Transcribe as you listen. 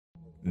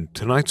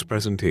Tonight's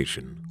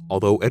presentation,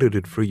 although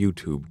edited for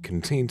YouTube,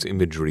 contains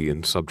imagery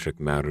and subject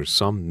matter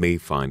some may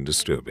find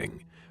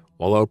disturbing.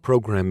 While our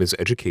program is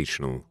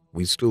educational,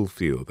 we still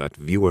feel that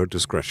viewer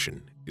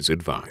discretion is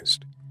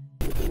advised.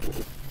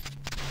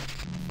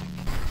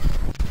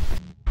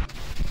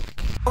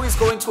 Always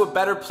going to a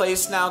better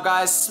place now,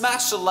 guys.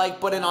 Smash the like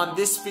button on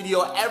this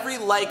video. Every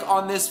like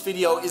on this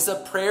video is a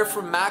prayer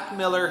for Mac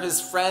Miller,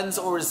 his friends,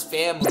 or his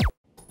family.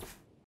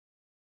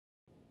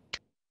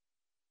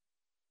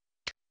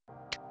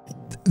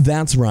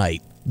 That's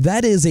right.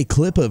 That is a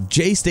clip of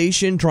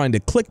J-Station trying to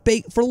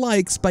clickbait for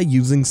likes by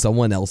using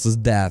someone else's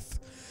death.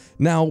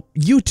 Now,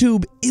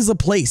 YouTube is a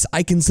place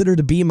I consider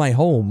to be my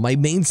home, my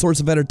main source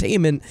of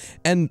entertainment,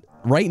 and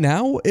right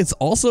now, it's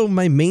also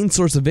my main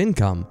source of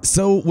income.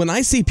 So when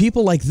I see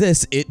people like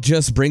this, it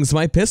just brings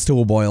my piss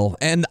to a boil,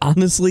 and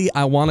honestly,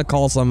 I want to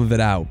call some of it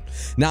out.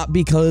 Not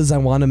because I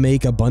want to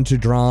make a bunch of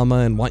drama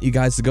and want you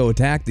guys to go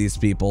attack these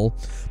people,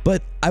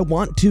 but I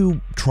want to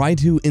try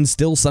to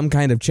instill some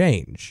kind of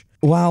change.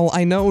 While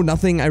I know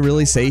nothing I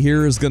really say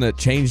here is gonna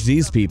change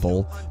these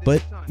people,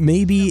 but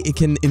maybe it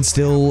can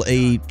instill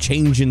a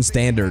change in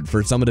standard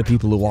for some of the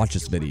people who watch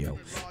this video.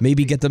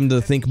 Maybe get them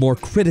to think more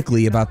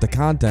critically about the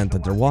content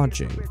that they're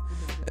watching.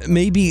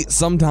 Maybe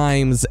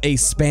sometimes a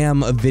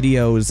spam of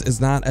videos is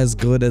not as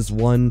good as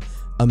one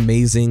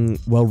amazing,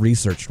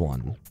 well-researched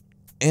one.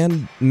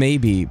 And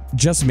maybe,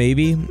 just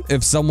maybe,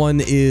 if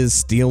someone is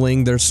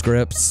stealing their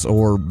scripts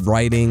or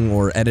writing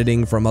or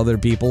editing from other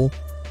people,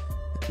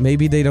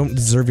 maybe they don't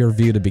deserve your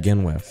view to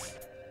begin with.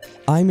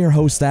 I'm your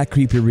host,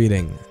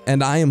 ThatCreepyReading,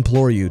 and I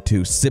implore you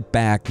to sit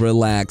back,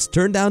 relax,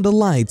 turn down the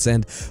lights,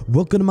 and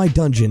welcome to my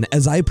dungeon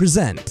as I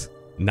present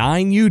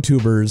 9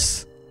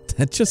 YouTubers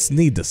that just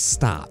need to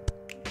stop.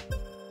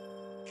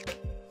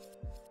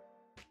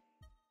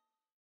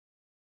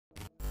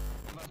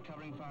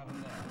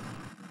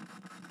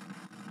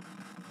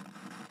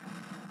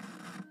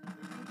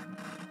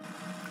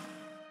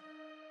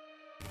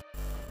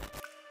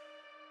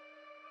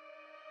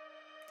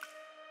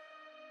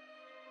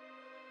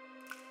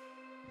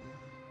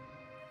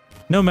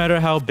 No matter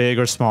how big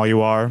or small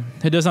you are,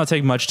 it does not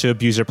take much to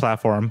abuse your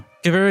platform.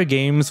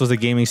 ThatCreepyReading was a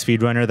gaming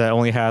speedrunner that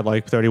only had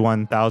like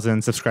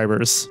 31,000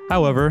 subscribers.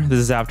 However, this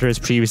is after his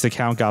previous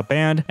account got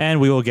banned, and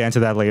we will get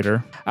into that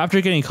later.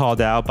 After getting called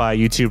out by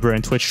YouTuber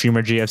and Twitch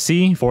streamer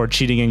GFC for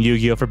cheating in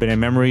Yu-Gi-Oh! Forbidden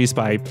Memories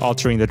by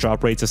altering the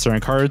drop rates of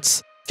certain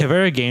cards,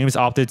 ThatCreepyReading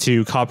opted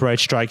to copyright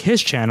strike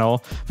his channel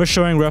for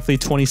showing roughly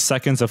 20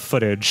 seconds of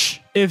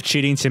footage. If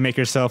cheating to make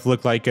yourself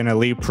look like an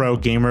elite pro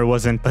gamer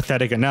wasn't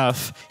pathetic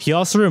enough, he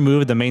also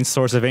removed the main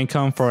source of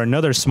income for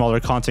another smaller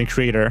content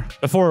creator.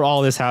 Before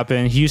all this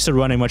happened, he used to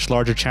run a much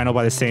larger channel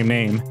by the same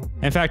name.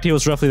 In fact, he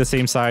was roughly the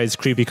same size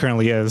Creepy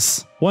currently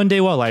is. One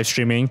day while live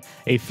streaming,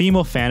 a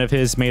female fan of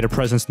his made her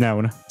presence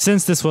known.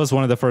 Since this was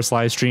one of the first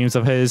live streams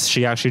of his,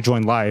 she actually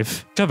joined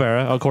live.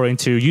 Kavera, according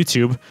to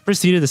YouTube,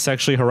 proceeded to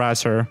sexually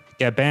harass her,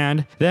 get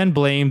banned, then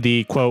blamed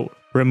the, quote,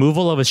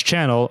 removal of his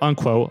channel,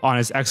 unquote, on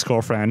his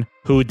ex-girlfriend,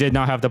 who did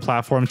not have the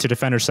platform to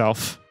defend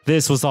herself.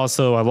 This was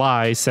also a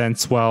lie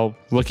since, well,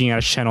 looking at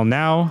his channel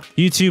now,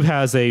 YouTube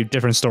has a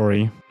different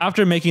story.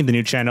 After making the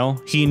new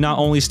channel, he not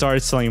only started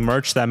selling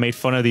merch that made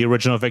fun of the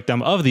original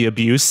victim of the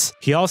abuse,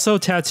 he also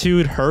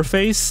tattooed her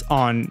face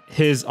on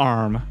his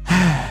arm.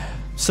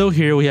 So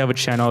here we have a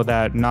channel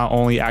that not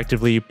only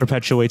actively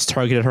perpetuates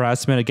targeted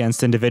harassment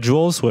against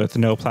individuals with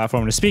no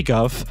platform to speak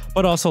of,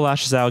 but also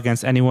lashes out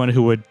against anyone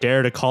who would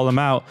dare to call him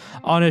out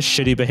on his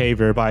shitty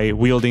behavior by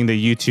wielding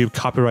the YouTube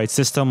copyright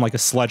system like a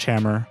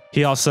sledgehammer.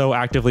 He also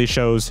actively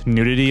shows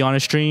nudity on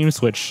his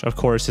streams, which of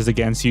course is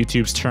against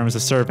YouTube's terms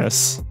of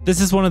service. This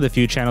is one of the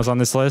few channels on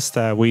this list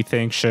that we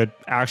think should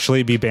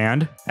actually be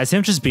banned, as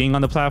him just being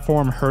on the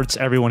platform hurts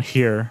everyone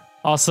here.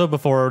 Also,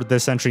 before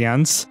this entry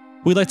ends,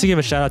 we'd like to give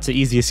a shout out to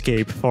Easy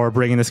Escape for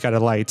bringing this guy to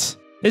light.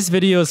 This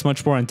video is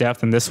much more in depth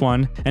than this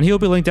one, and he'll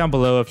be linked down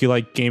below if you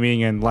like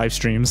gaming and live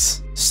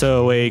streams.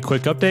 So a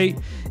quick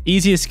update,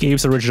 Easy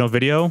Escape's original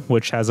video,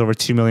 which has over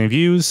 2 million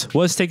views,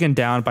 was taken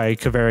down by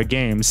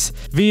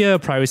ThatCreepyReading via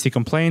privacy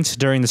complaints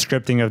during the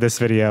scripting of this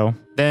video.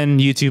 Then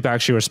YouTube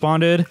actually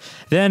responded,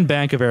 then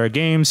banned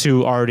ThatCreepyReading,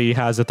 who already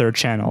has a third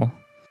channel.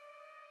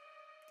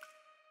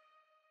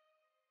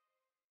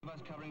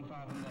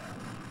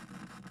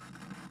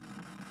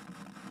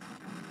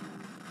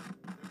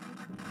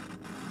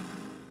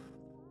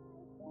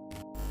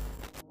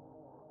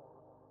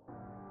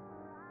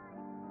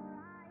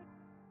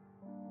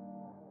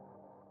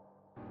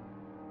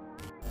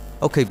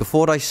 Okay,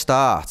 before I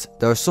start,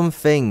 there are some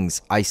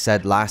things I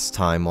said last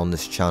time on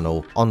this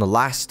channel, on the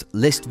last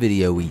list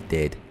video we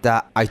did,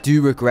 that I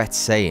do regret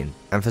saying.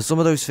 And for some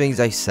of those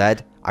things I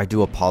said, I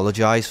do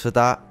apologize for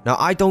that. Now,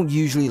 I don't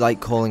usually like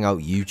calling out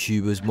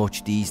YouTubers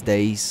much these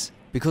days,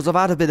 because I've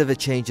had a bit of a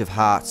change of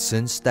heart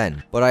since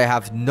then. But I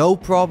have no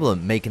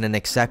problem making an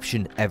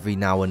exception every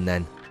now and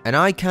then. And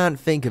I can't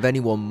think of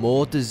anyone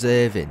more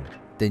deserving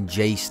than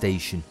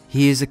JStation.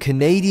 He is a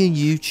Canadian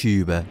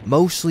YouTuber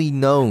mostly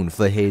known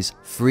for his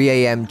 3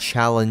 AM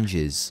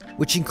challenges,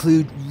 which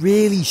include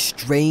really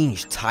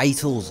strange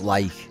titles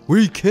like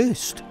 "We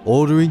kissed,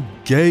 ordering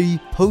gay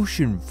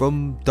potion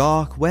from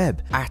dark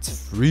web at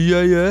 3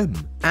 AM"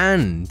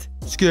 and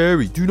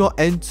 "Scary, do not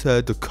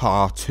enter the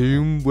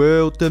cartoon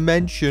world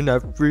dimension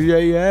at 3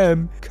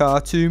 AM,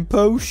 cartoon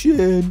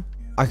potion."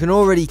 I can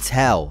already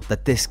tell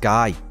that this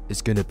guy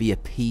is going to be a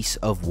piece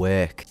of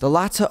work. The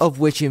latter of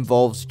which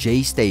involves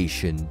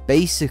JStation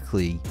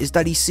basically is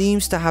that he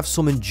seems to have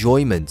some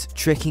enjoyment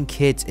tricking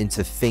kids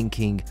into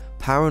thinking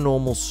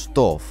paranormal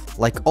stuff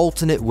like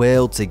alternate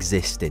worlds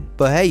existing.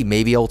 But hey,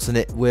 maybe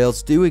alternate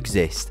worlds do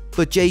exist.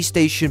 But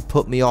JStation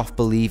put me off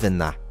believing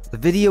that. The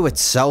video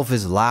itself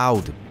is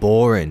loud,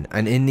 boring,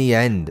 and in the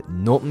end,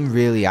 nothing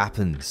really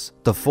happens.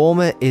 The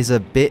former is a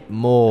bit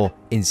more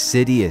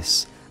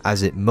insidious,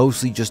 as it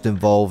mostly just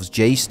involves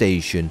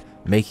JStation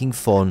making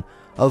fun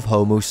of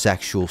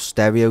homosexual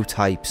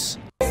stereotypes.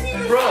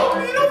 Bro,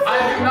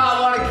 I do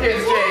not want to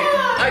kiss, Jay.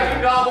 I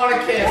do not want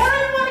to kiss. Why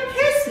do you want to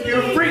kiss me?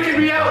 You're freaking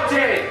me out,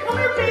 Jay. Come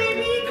here,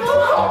 baby.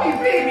 Don't call me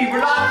baby. We're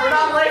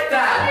not like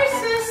that.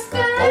 Come here,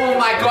 sister. Oh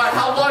my god,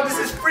 how long does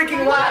this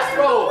freaking last,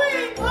 bro?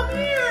 Wait, come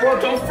here.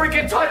 Bro, don't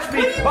freaking touch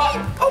me.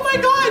 Oh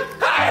my god.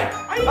 Hey!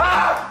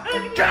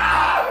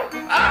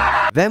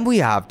 Then we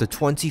have the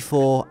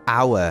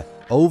 24-hour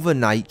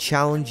overnight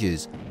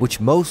challenges, which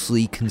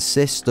mostly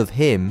consist of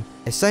him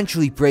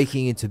essentially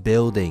breaking into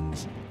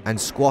buildings and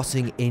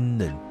squatting in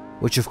them,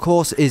 which of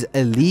course is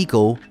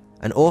illegal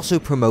and also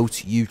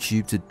promotes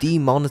YouTube to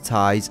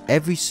demonetize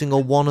every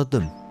single one of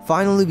them.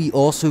 Finally, we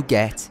also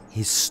get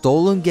his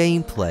stolen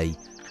gameplay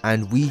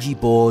and Ouija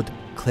board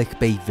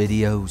clickbait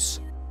videos.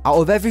 Out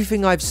of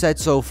everything I've said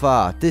so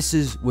far, this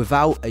is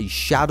without a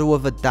shadow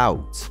of a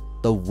doubt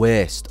the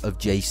worst of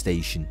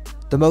JStation.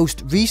 The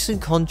most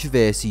recent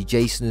controversy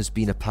Jason has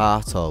been a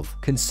part of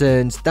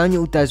concerns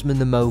Daniel Desmond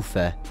the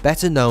Mofer,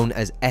 better known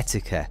as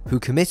Etika, who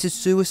committed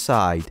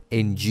suicide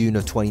in June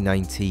of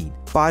 2019.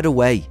 By the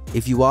way,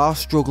 if you are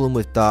struggling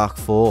with dark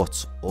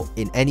thoughts or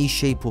in any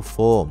shape or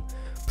form,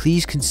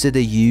 please consider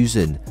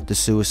using the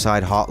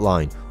suicide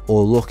hotline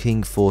or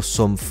looking for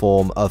some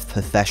form of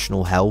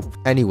professional help.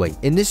 Anyway,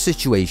 in this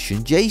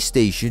situation,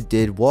 JStation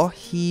did what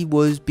he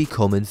was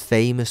becoming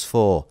famous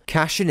for,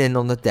 cashing in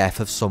on the death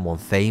of someone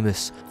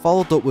famous,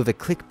 followed up with a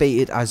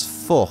clickbaited as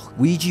fuck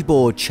Ouija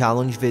board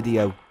challenge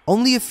video.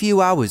 Only a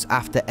few hours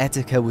after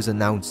Etika was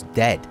announced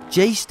dead,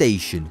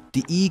 JStation,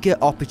 the eager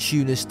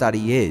opportunist that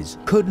he is,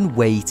 couldn't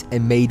wait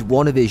and made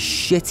one of his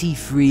shitty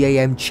 3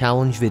 AM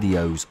challenge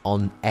videos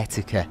on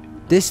Etika.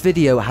 This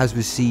video has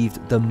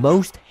received the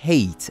most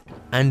hate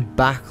and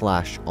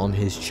backlash on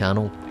his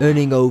channel,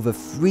 earning over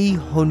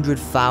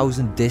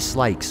 300,000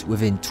 dislikes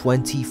within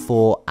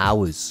 24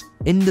 hours.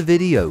 In the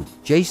video,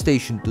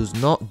 JStation does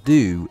not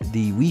do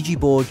the Ouija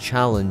board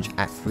challenge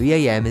at 3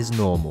 AM as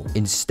normal.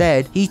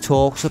 Instead, he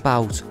talks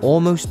about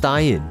almost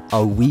dying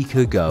a week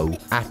ago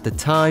at the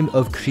time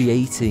of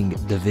creating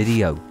the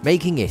video,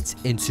 making it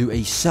into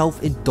a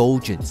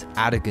self-indulgent,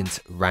 arrogant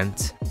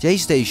rant.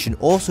 JStation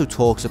also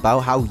talks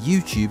about how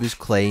YouTubers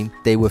claim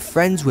they were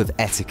friends with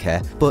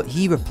Etika, but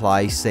he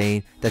replies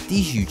saying that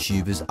these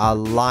YouTubers are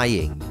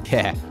lying.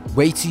 Yeah,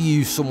 way to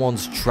use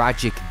someone's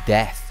tragic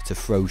death to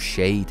throw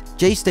shade.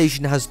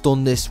 JStation has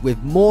done this with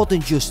more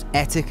than just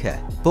Etika,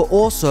 but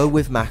also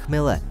with Mac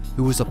Miller,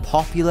 who was a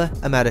popular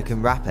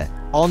American rapper.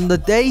 On the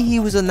day he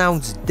was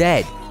announced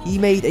dead, he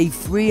made a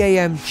 3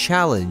 AM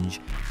challenge,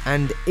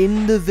 and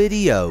in the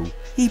video,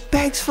 he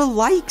begs for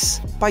likes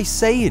by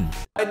saying,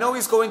 I know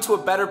he's going to a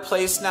better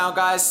place now,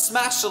 guys.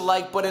 Smash the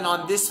like button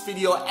on this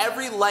video.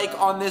 Every like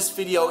on this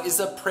video is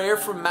a prayer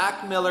for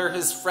Mac Miller,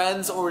 his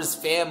friends, or his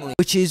family.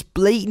 which is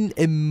blatant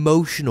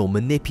emotional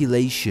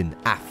manipulation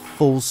at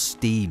full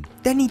steam.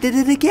 Then he did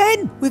it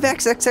again with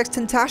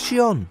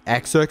XXXTentacion.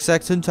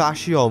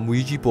 XXXTentacion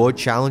Ouija board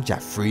challenge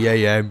at 3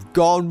 AM.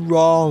 Gone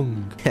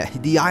wrong.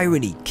 The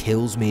irony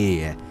kills me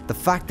here. The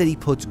fact that he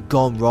puts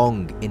 "gone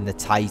wrong" in the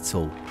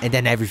title and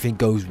then everything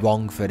goes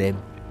wrong for him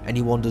and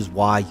he wonders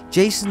why.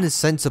 Jason has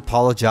since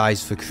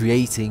apologized for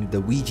creating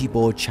the Ouija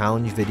board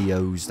challenge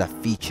videos that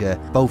feature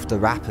both the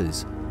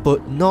rappers,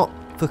 but not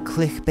for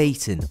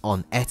clickbaiting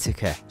on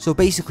Etika. So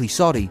basically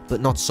sorry, but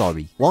not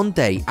sorry. One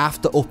day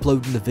after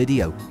uploading the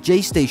video,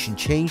 JStation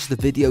changed the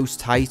video's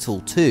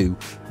title to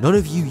 "None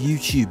of you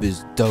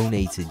YouTubers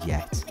donated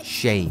yet,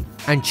 shame,"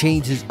 and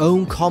changed his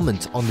own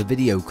comment on the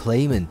video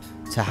claiming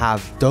to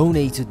have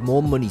donated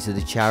more money to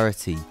the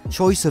charity,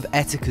 choice of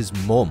Etika's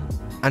mum,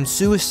 and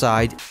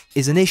suicide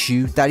is an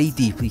issue that he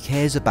deeply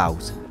cares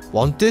about.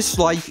 1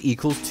 dislike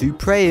equals 2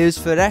 prayers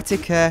for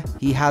Etika.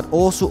 He had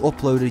also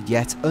uploaded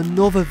yet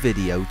another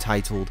video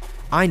titled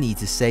 "I Need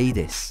to Say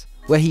This,"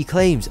 where he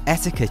claims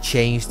Etika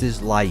changed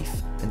his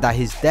life and that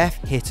his death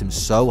hit him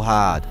so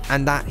hard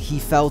and that he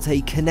felt a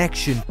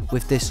connection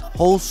with this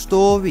whole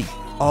story.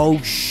 Oh,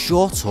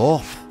 shut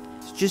up.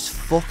 It's just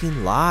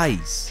fucking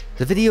lies.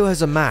 The video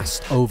has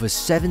amassed over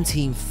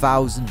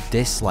 17,000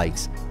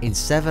 dislikes in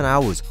 7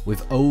 hours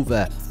with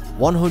over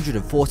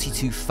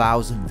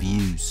 142,000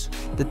 views.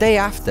 The day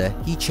after,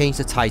 he changed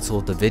the title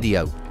of the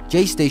video.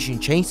 J-Station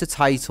changed the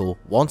title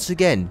once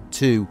again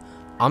to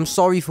 "I'm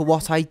sorry for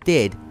what I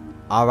did,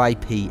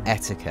 RIP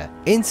Etika."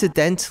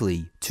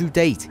 Incidentally, to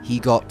date, he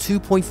got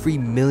 2.3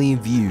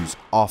 million views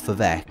off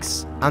of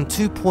X and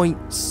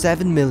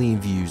 2.7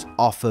 million views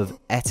off of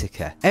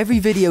Etika. Every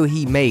video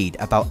he made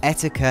about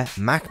Etika,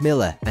 Mac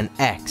Miller and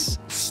X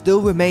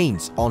still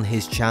remains on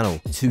his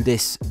channel to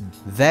this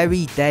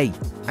very day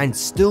and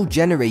still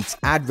generates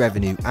ad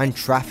revenue and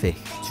traffic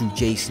to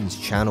Jason's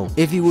channel.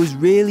 If he was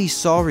really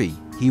sorry,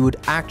 he would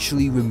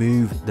actually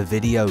remove the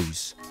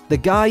videos. The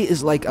guy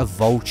is like a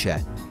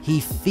vulture. He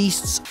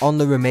feasts on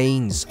the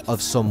remains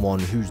of someone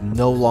who's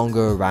no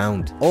longer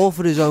around, all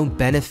for his own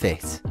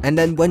benefit. And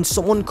then when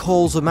someone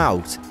calls him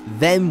out,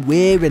 then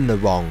we're in the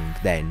wrong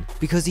then,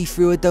 because he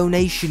threw a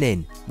donation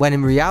in. When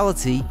in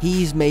reality,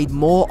 he's made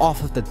more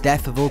off of the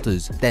death of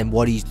others than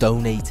what he's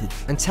donated.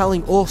 And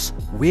telling us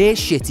we're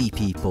shitty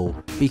people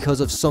because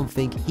of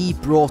something he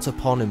brought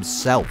upon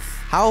himself.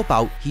 How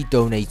about he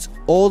donates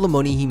all the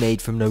money he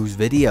made from those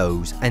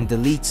videos and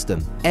deletes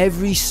them,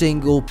 every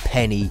single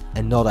penny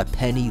and not a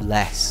penny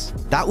less?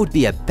 That would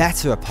be a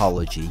better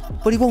apology,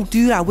 but he won't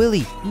do that, will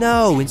he?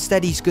 No,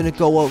 instead he's gonna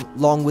go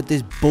along with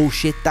this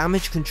bullshit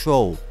damage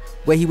control,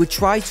 where he would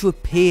try to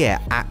appear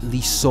at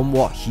least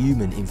somewhat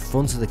human in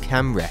front of the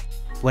camera,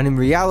 when in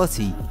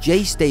reality,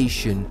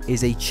 J-Station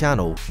is a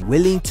channel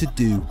willing to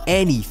do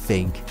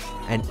anything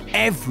and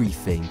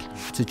everything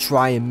to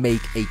try and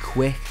make a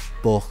quick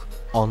buck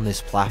on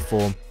this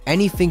platform.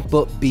 Anything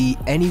but be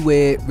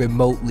anywhere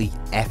remotely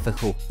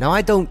ethical. Now,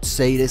 I don't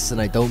say this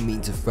and I don't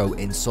mean to throw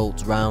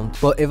insults around,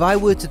 but if I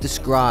were to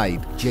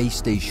describe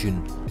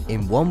J-Station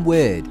in one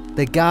word,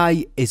 the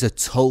guy is a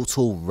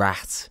total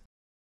rat.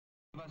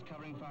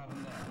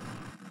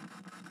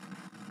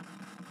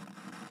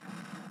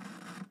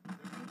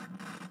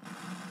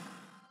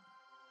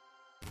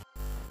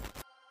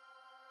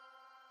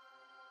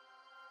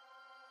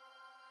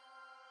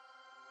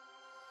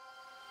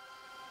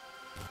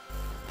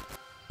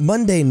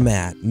 Mundane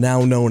Matt,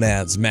 now known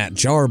as Matt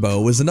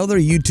Jarbo, is another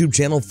YouTube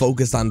channel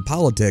focused on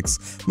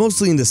politics,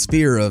 mostly in the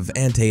sphere of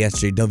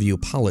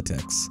anti-SJW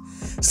politics.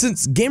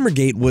 Since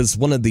Gamergate was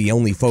one of the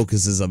only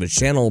focuses of his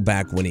channel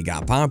back when he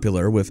got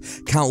popular,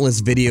 with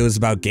countless videos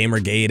about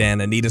Gamergate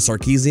and Anita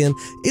Sarkeesian,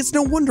 it's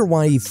no wonder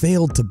why he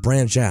failed to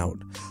branch out,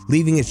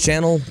 leaving his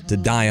channel to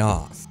die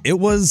off. It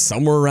was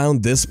somewhere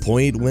around this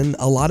point when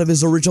a lot of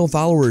his original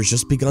followers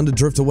just begun to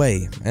drift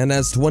away, and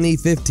as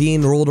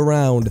 2015 rolled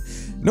around,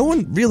 no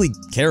one really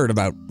cared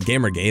about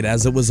Gamergate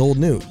as it was old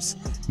news.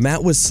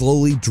 Matt was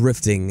slowly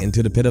drifting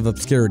into the pit of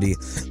obscurity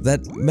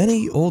that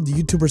many old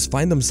YouTubers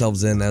find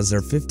themselves in as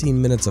their 15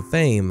 minutes of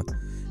fame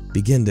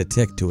begin to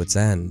tick to its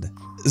end.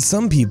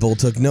 Some people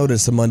took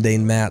notice of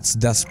Mundane Matt's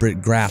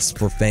desperate grasp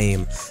for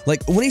fame,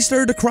 like when he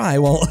started to cry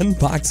while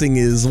unboxing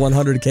his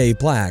 100K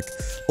plaque.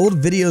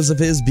 Old videos of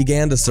his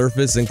began to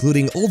surface,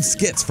 including old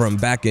skits from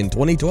back in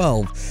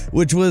 2012,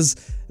 which was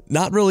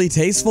not really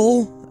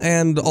tasteful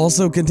and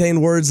also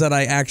contained words that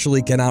I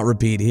actually cannot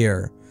repeat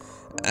here.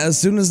 As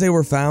soon as they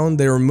were found,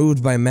 they were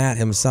removed by Matt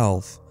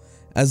himself.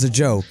 As a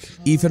joke,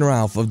 Ethan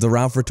Ralph of the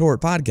Ralph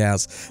Retort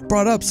podcast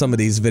brought up some of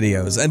these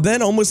videos, and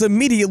then almost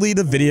immediately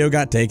the video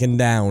got taken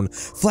down,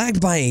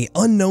 flagged by an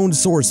unknown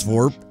source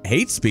for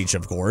hate speech,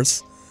 of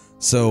course.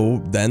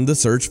 So then the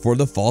search for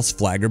the false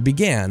flagger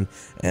began,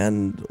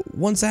 and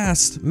once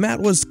asked, Matt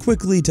was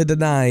quickly to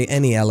deny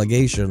any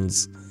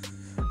allegations.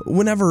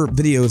 Whenever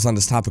videos on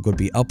this topic would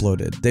be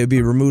uploaded, they would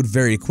be removed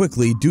very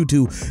quickly due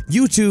to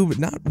YouTube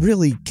not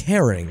really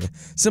caring.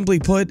 Simply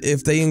put,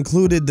 if they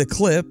included the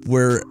clip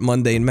where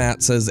Mundane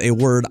Matt says a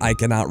word I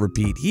cannot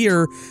repeat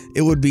here,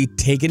 it would be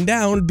taken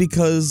down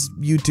because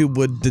YouTube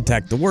would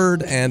detect the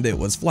word and it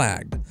was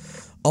flagged.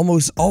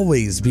 Almost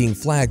always being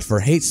flagged for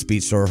hate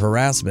speech or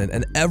harassment,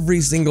 and every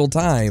single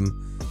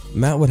time,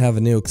 Matt would have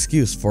a new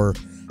excuse for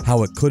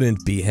how it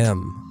couldn't be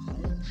him.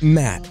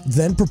 Matt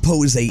then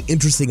proposed an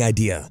interesting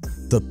idea.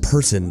 The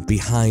person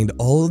behind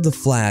all of the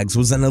flags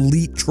was an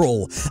elite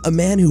troll, a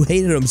man who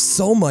hated him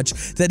so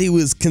much that he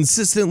was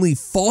consistently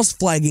false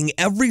flagging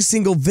every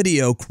single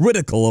video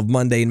critical of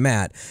Mundane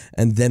Matt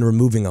and then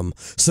removing them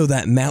so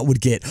that Matt would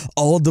get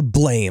all the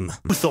blame.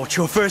 You thought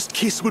your first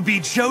kiss would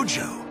be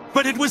JoJo,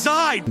 but it was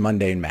I,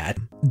 Mundane Matt.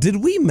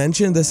 Did we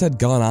mention this had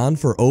gone on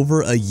for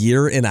over a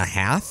year and a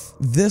half?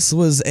 This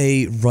was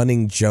a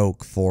running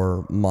joke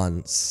for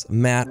months.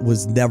 Matt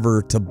was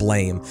never to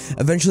blame.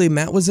 Eventually,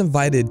 Matt was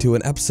invited to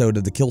an episode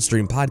of the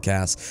Killstream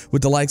podcast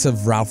with the likes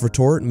of Ralph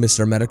Retort,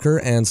 Mr.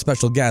 Medicare, and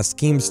special guest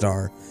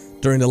Keemstar.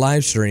 During the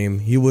live stream,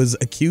 he was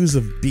accused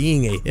of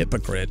being a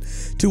hypocrite,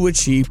 to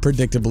which he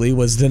predictably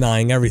was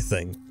denying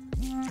everything.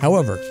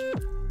 However,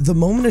 the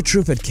moment of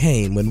truth had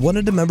came when one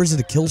of the members of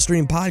the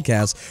Killstream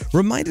podcast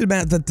reminded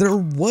Matt that there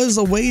was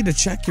a way to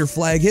check your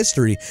flag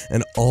history,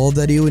 and all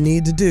that he would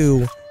need to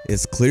do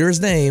is clear his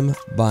name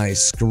by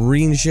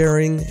screen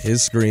sharing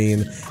his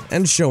screen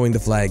and showing the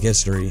flag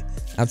history.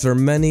 After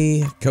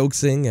many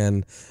coaxing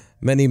and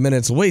many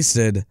minutes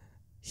wasted,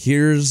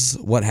 here's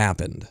what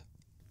happened.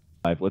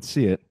 Let's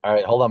see it. All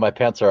right, hold on. My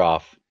pants are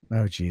off.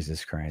 Oh,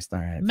 Jesus Christ. All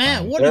right. Matt,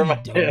 fine. what are you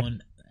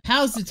doing?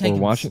 How's it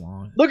taking this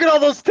long? Look at all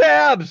those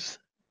tabs.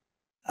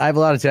 I have a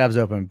lot of tabs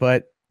open,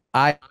 but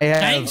I have.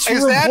 Thanks for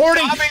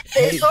reporting.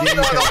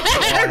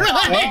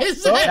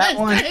 That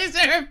one.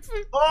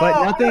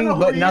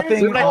 But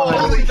nothing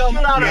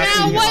on.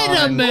 Now, wait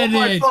a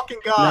minute.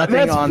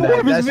 Nothing on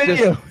that. That's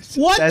just.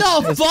 What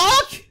the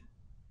fuck?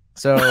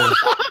 So,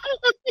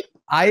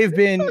 I have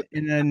been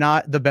in a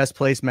not the best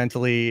place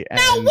mentally. And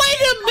now,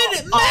 wait a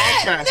minute,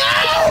 Matt!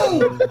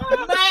 No!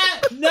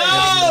 Matt,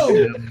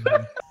 no!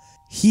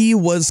 He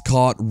was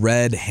caught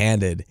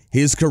red-handed.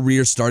 His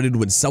career started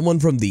when someone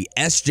from the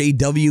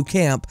SJW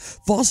camp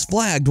false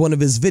flagged one of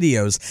his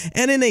videos,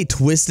 and in a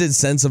twisted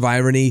sense of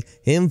irony,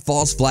 him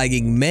false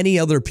flagging many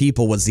other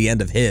people was the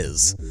end of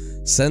his.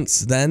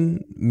 Since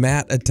then,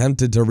 Matt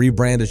attempted to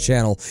rebrand his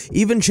channel,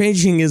 even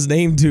changing his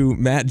name to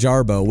Matt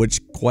Jarbo, which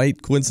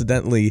quite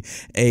coincidentally,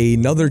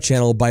 another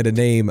channel by the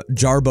name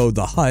Jarbo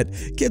the Hut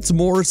gets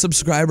more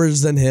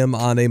subscribers than him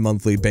on a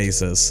monthly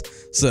basis.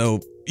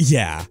 So,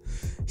 yeah.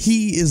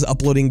 He is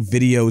uploading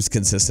videos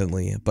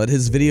consistently, but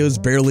his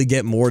videos barely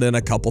get more than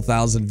a couple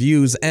thousand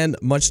views, and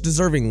much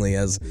deservingly,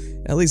 as,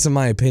 at least in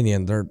my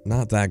opinion, they're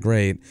not that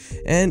great.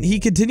 And he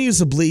continues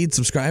to bleed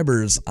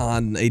subscribers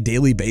on a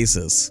daily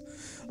basis.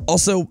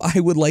 Also, I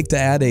would like to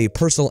add a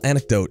personal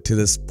anecdote to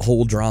this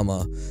whole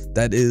drama.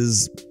 That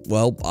is,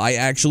 well, I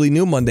actually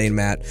knew Mundane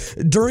Matt.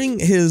 During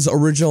his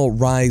original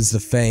rise to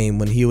fame,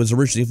 when he was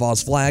originally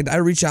false flagged, I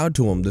reached out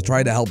to him to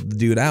try to help the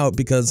dude out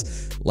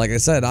because, like I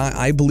said,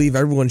 I believe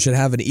everyone should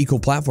have an equal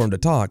platform to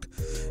talk.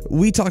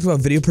 We talked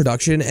about video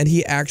production, and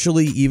he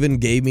actually even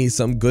gave me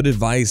some good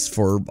advice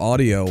for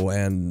audio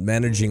and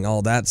managing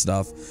all that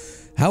stuff.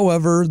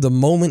 However, the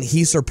moment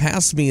he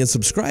surpassed me in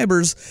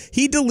subscribers,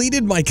 he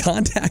deleted my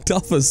contact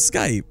off of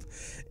Skype.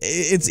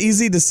 It's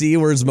easy to see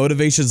where his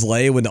motivations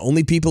lay when the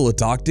only people to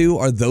talk to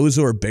are those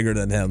who are bigger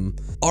than him.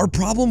 Our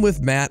problem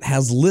with Matt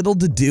has little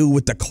to do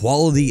with the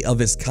quality of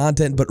his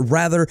content, but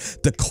rather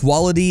the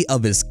quality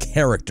of his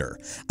character.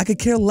 I could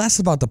care less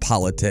about the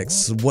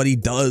politics, what he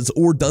does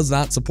or does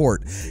not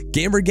support.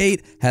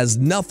 Gamergate has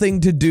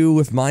nothing to do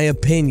with my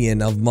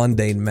opinion of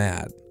Mundane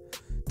Matt.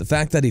 The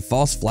fact that he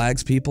false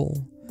flags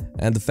people,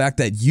 and the fact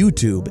that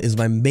YouTube is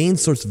my main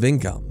source of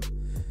income,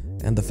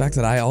 and the fact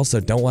that I also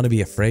don't want to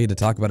be afraid to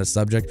talk about a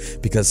subject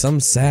because some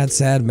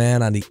sad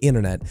man on the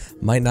internet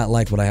might not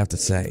like what I have to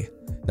say.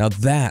 Now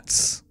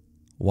that's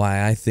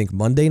why I think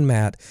Mundane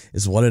Matt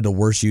is one of the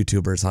worst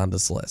YouTubers on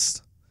this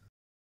list.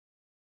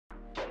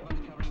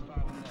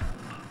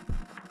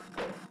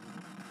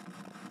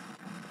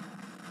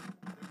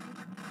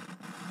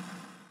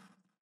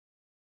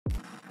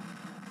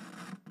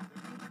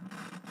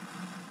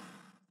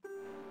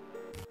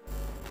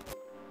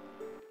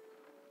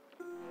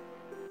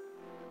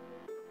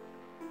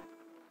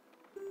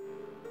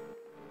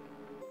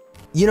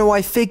 You know,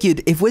 I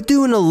figured if we're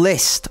doing a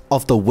list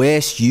of the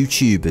worst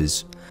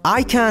YouTubers,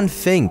 I can't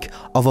think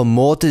of a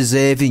more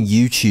deserving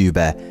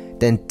YouTuber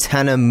than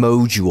Tana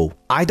Modual.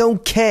 I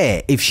don't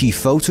care if she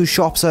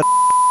photoshops her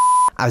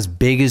as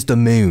big as the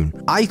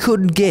moon. I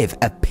couldn't give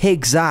a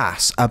pig's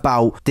ass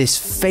about this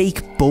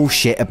fake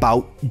bullshit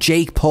about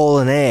Jake Paul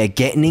and Air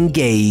getting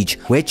engaged,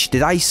 which,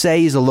 did I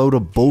say, is a load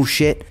of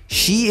bullshit?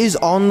 She is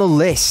on the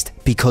list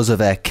because of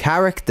her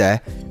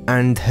character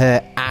and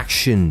her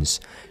actions.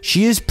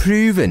 She has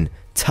proven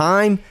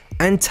time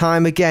and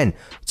time again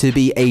to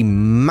be a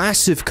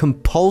massive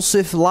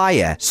compulsive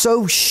liar,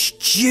 so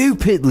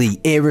stupidly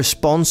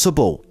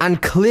irresponsible,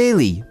 and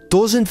clearly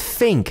doesn't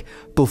think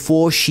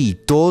before she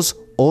does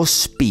or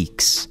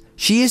speaks.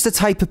 She is the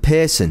type of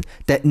person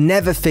that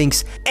never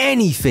thinks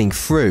anything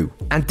through,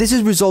 and this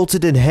has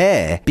resulted in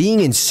her being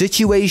in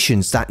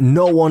situations that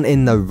no one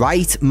in the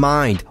right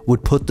mind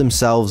would put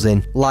themselves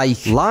in,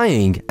 like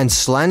lying and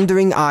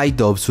slandering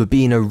iDubbbz for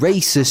being a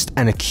racist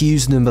and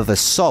accusing him of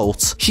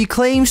assault. She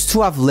claims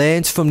to have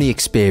learned from the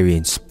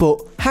experience, but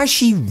has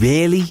she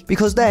really?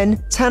 Because then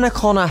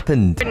TanaCon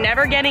happened. You're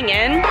never getting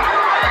in?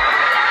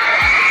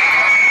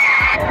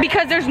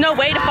 Because there's no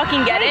way to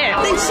fucking get in.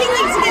 Then she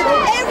needs to give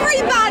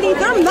everybody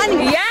their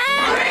money. Yeah!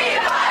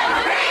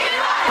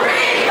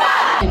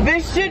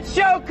 This shit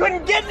show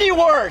couldn't get any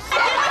worse.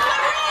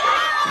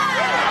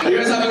 Are you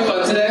guys having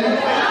fun today?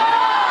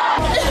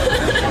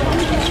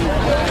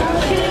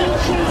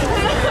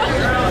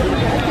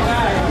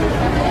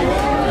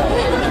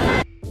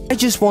 I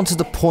just wanted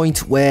the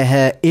point where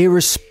her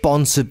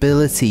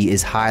irresponsibility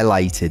is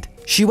highlighted.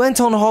 She went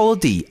on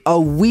holiday a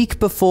week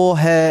before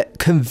her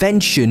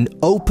convention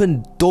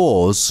opened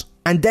doors,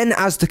 and then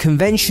as the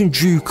convention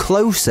drew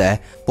closer,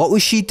 what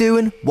was she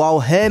doing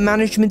while her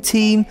management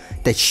team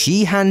that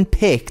she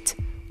handpicked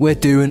were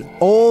doing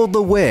all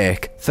the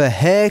work for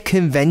her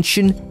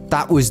convention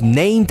that was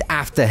named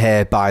after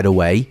her, by the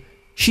way?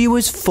 She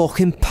was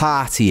fucking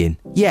partying.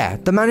 Yeah,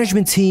 the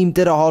management team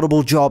did a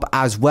horrible job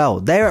as well.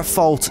 They're at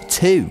fault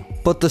too.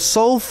 But the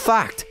sole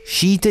fact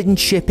she didn't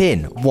chip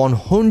in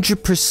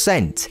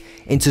 100%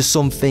 into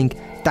something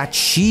that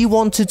she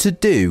wanted to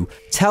do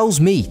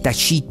tells me that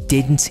she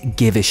didn't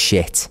give a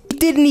shit.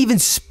 didn't even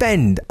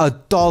spend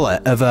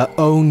 $1 of her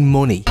own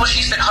money. Will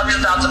she spend hundreds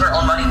of thousands of her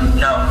own money?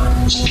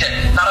 No. She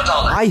didn't. Not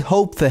 $1. I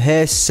hope for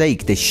her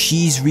sake that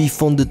she's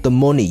refunded the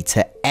money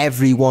to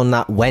everyone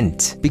that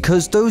went.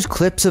 Because those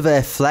clips of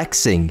her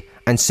flexing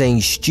and saying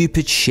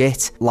stupid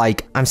shit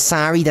like, I'm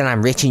sorry that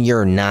I'm rich and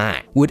you're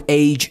not, would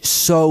age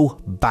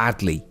so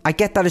badly. I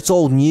get that it's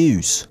old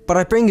news, but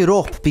I bring it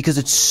up because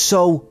it's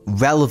so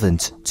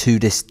relevant to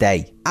this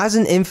day. As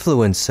an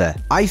influencer,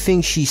 I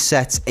think she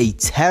sets a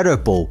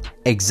terrible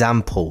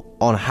example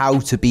on how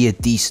to be a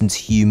decent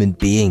human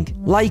being.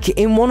 Like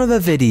in one of her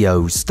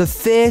videos, the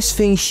first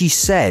thing she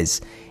says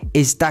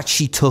is that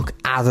she took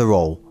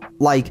Adderall.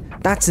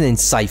 Like, that's an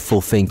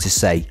insightful thing to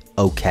say,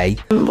 okay?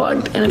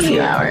 Vlogged in a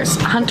few hours.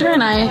 Hunter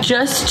and I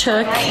just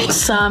took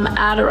some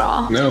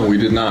Adderall. No, we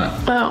did not.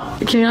 Oh,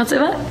 can you not say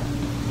that?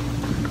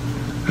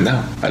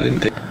 No, I didn't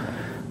take.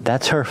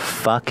 That's her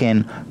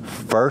fucking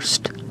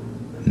first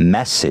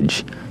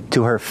message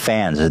to her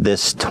fans.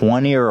 This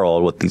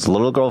 20-year-old with these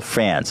little girl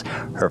fans,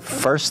 her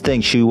first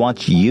thing she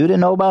wants you to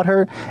know about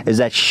her is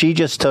that she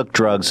just took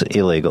drugs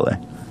illegally.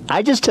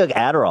 I just took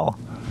Adderall.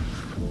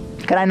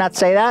 Can I not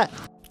say that?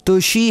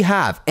 Does she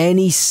have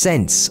any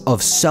sense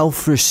of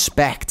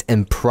self-respect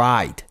and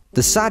pride?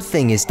 The sad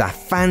thing is that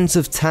fans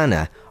of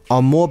Tana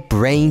are more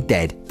brain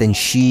dead than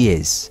she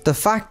is. The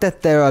fact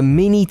that there are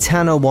mini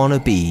Tana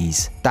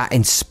wannabes that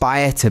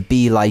inspire to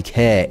be like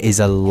her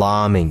is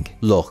alarming.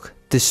 Look,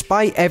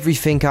 despite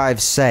everything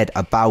I've said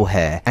about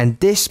her, and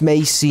this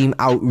may seem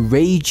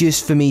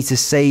outrageous for me to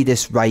say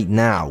this right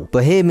now,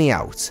 but hear me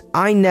out.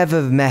 I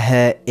never met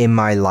her in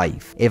my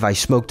life. If I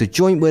smoked a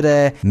joint with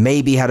her,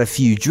 maybe had a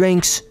few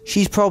drinks,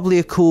 she's probably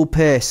a cool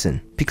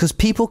person. Because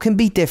people can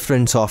be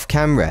different off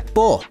camera.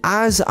 But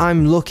as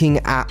I'm looking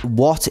at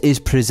what is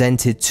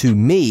presented to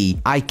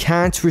me, I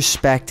can't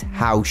respect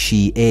how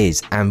she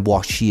is and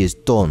what she has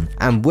done.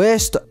 And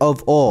worst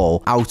of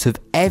all, out of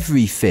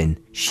everything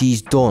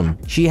she's done,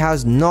 she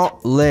has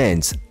not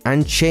learned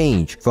and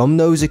changed from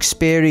those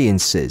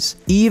experiences.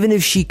 Even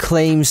if she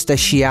claims that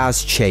she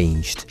has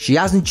changed, she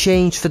hasn't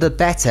changed for the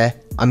better.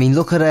 I mean,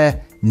 look at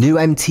her new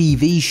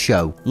MTV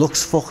show.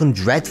 Looks fucking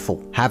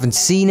dreadful. Haven't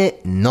seen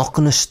it, not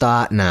gonna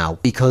start now.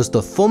 Because the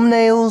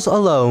thumbnails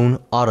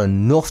alone are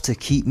enough to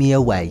keep me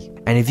away.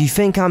 And if you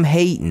think I'm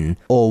hating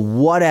or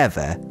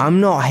whatever,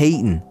 I'm not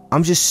hating.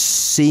 I'm just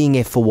seeing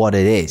it for what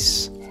it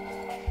is.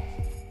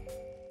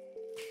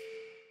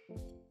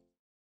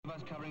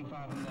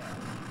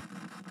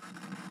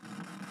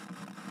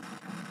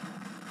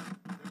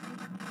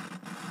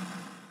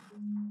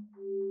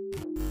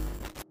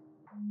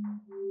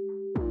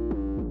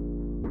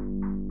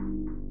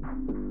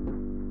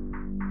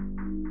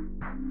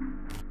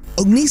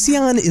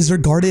 Onision is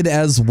regarded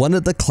as one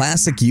of the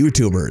classic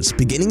YouTubers,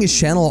 beginning his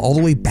channel all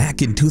the way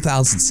back in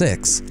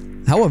 2006.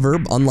 However,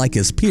 unlike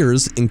his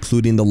peers,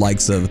 including the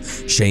likes of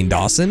Shane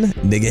Dawson,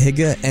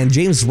 Nigga and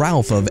James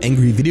Ralph of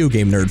Angry Video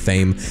Game Nerd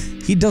fame,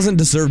 he doesn't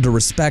deserve the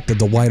respect of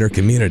the wider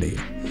community.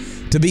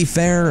 To be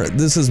fair,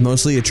 this is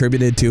mostly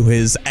attributed to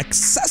his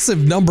excessive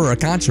number of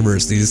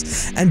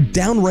controversies and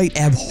downright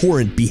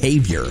abhorrent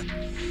behavior.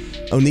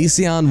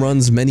 Onision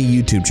runs many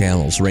YouTube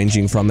channels,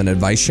 ranging from an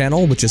advice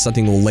channel, which is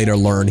something we'll later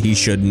learn he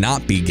should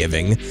not be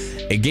giving,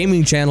 a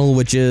gaming channel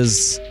which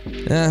is,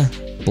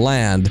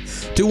 bland,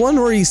 to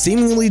one where he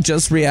seemingly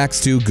just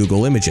reacts to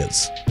Google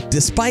images.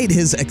 Despite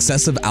his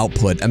excessive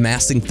output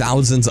amassing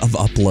thousands of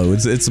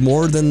uploads, it's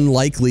more than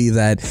likely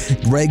that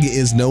Greg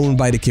is known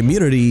by the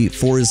community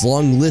for his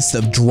long list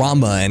of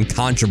drama and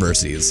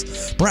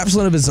controversies. Perhaps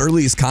one of his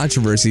earliest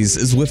controversies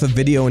is with a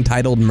video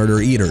entitled Murder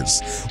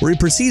Eaters, where he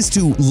proceeds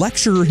to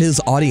lecture his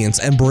audience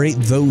and berate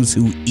those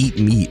who eat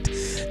meat.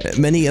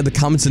 Many of the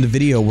comments in the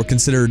video were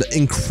considered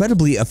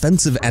incredibly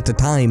offensive at the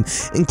time,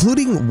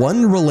 including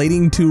one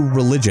relating to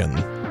religion.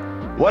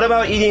 What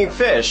about eating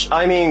fish?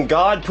 I mean,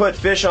 God put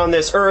fish on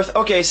this earth.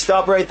 Okay,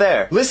 stop right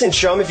there. Listen,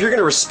 chum, if you're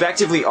gonna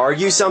respectively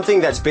argue something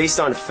that's based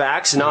on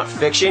facts, not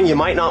fiction, you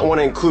might not want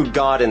to include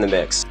God in the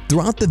mix.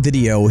 Throughout the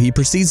video, he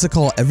proceeds to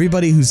call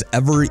everybody who's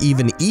ever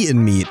even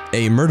eaten meat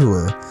a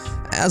murderer.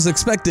 As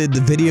expected, the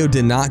video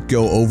did not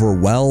go over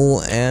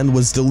well and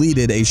was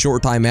deleted a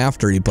short time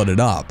after he put it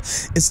up.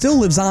 It still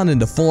lives on in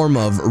the form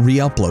of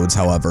re-uploads,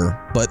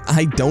 however, but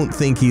I don't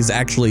think he's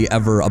actually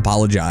ever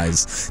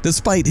apologized,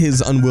 despite his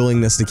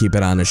unwillingness to keep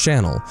it on his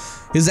channel.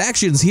 His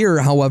actions here,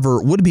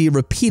 however, would be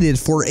repeated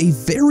for a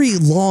very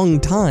long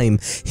time,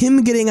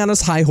 him getting on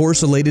his high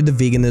horse related to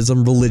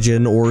veganism,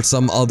 religion, or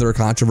some other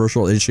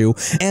controversial issue,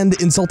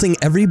 and insulting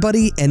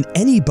everybody and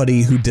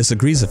anybody who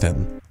disagrees with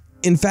him.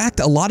 In fact,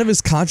 a lot of his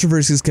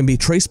controversies can be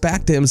traced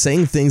back to him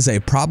saying things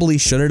they probably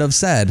shouldn't have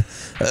said,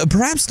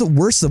 perhaps the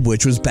worst of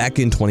which was back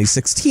in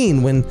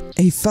 2016 when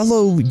a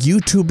fellow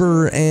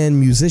YouTuber and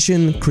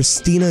musician,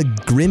 Christina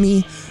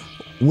Grimmie,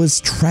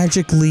 was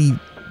tragically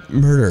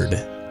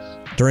murdered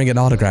during an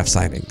autograph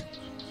signing.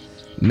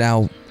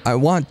 Now, I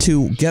want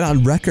to get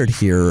on record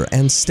here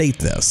and state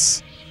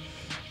this.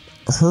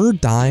 Her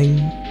dying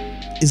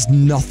is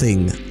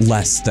nothing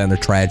less than a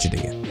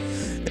tragedy.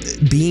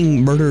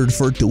 being murdered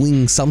for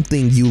doing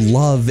something you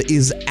love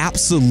is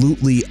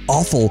absolutely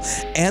awful,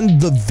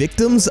 and the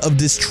victims of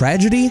this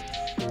tragedy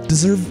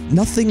deserve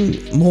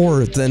nothing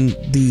more than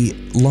the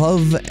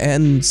love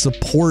and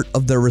support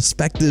of their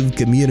respective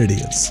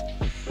communities.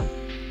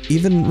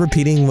 Even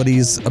repeating what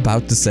he's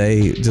about to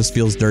say just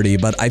feels dirty,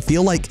 but I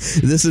feel like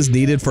this is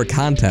needed for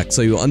context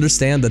so you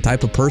understand the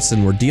type of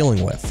person we're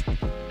dealing with.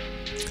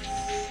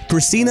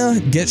 Christina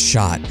gets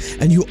shot,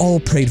 and you all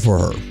prayed for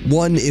her.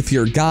 1, if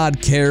your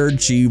God cared,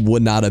 she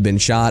would not have been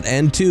shot,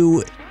 and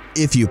 2,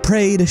 if you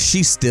prayed,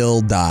 she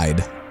still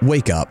died.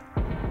 Wake up.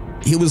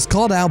 He was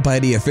called out by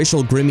the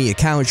official Grimmy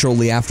account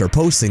shortly after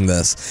posting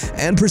this,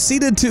 and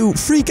proceeded to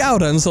freak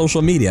out on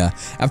social media.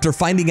 After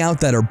finding out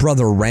that her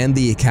brother ran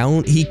the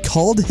account, he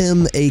called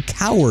him a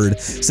coward,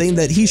 saying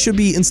that he should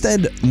be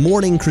instead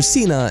mourning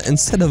Christina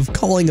instead of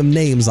calling him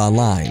names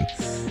online.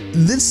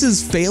 This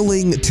is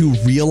failing to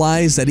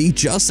realize that he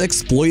just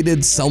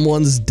exploited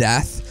someone's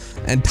death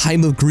and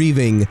time of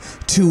grieving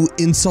to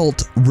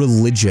insult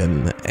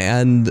religion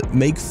and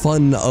make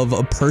fun of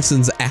a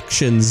person's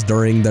actions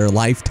during their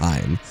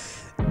lifetime.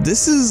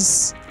 This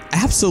is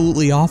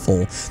absolutely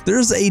awful.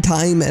 There's a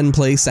time and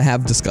place to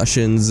have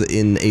discussions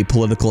in a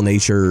political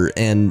nature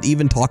and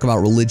even talk about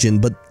religion,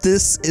 but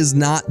this is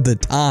not the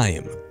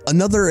time.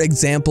 Another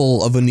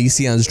example of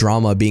Onision's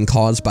drama being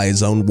caused by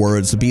his own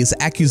words would be his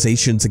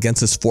accusations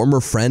against his former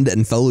friend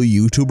and fellow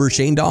YouTuber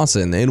Shane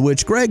Dawson, in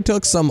which Greg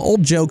took some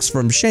old jokes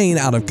from Shane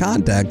out of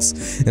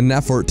context in an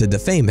effort to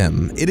defame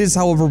him. It is,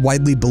 however,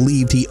 widely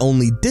believed he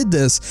only did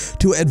this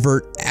to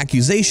avert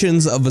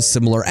accusations of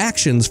similar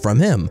actions from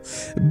him.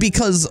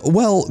 Because,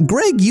 well,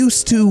 Greg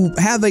used to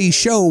have a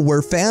show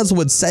where fans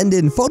would send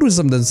in photos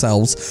of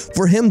themselves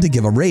for him to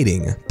give a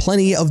rating.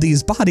 Plenty of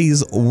these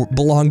bodies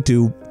belong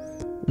to,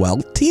 well,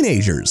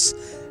 teenagers,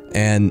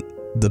 and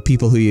the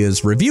people who he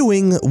is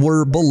reviewing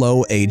were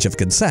below age of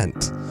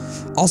consent.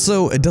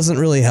 Also, it doesn't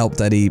really help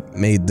that he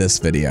made this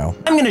video.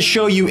 I'm gonna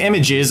show you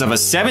images of a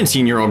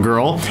 17-year-old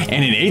girl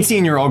and an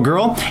 18-year-old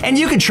girl, and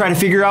you can try to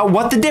figure out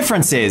what the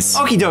difference is.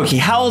 Okie dokie,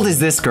 how old is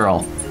this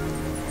girl?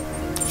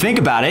 Think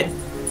about it.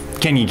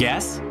 Can you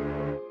guess?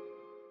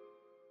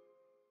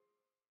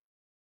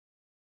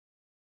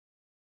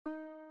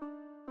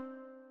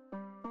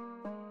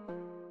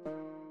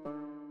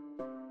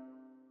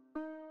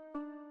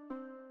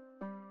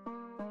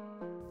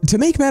 To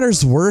make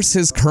matters worse,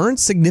 his current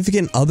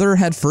significant other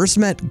had first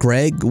met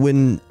Greg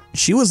when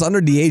she was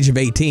under the age of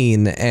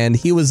 18 and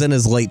he was in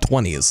his late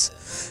 20s.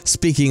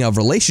 Speaking of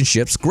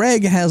relationships,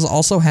 Greg has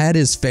also had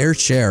his fair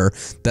share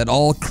that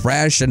all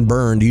crashed and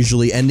burned,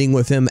 usually ending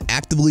with him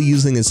actively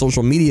using his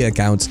social media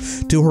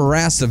accounts to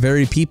harass the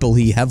very people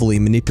he heavily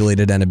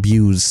manipulated and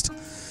abused.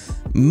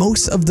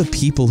 Most of the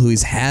people who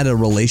he's had a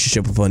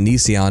relationship with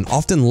Onision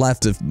often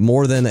left with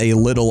more than a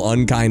little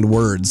unkind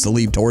words to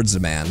leave towards the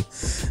man,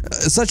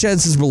 such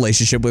as his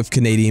relationship with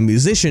Canadian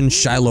musician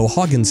Shiloh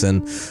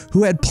Hogginson,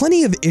 who had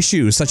plenty of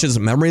issues such as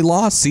memory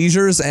loss,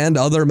 seizures, and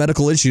other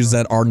medical issues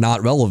that are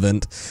not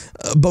relevant.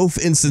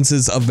 Both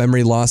instances of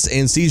memory loss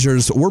and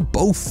seizures were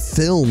both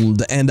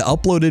filmed and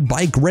uploaded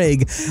by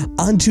Greg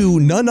onto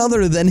none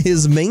other than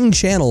his main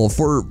channel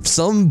for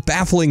some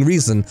baffling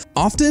reason,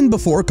 often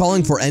before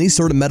calling for any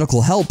sort of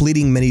medical help,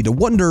 leading many to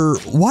wonder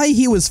why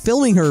he was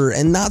filming her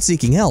and not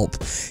seeking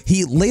help.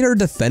 He later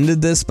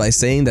defended this by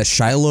saying that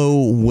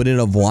Shiloh wouldn't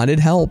have wanted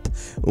help,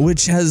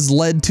 which has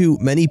led to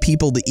many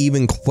people to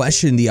even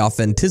question the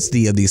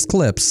authenticity of these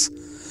clips.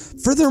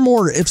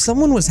 Furthermore, if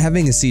someone was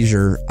having a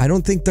seizure, I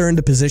don't think they're in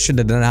a position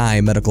to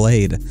deny medical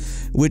aid,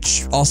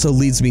 which also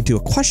leads me to a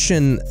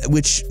question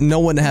which no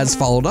one has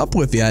followed up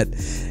with yet.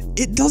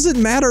 It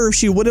doesn't matter if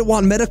she wouldn't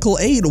want medical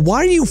aid. Why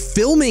are you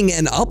filming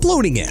and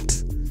uploading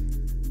it?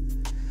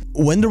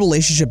 When the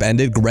relationship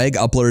ended, Greg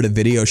uploaded a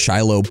video of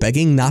Shiloh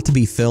begging not to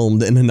be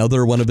filmed in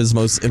another one of his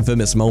most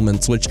infamous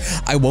moments, which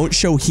I won't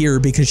show here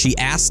because she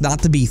asked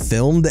not to be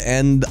filmed,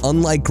 and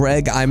unlike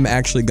Greg, I'm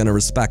actually going to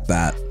respect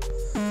that.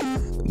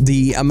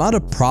 The amount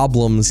of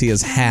problems he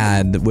has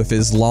had with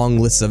his long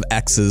list of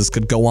exes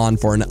could go on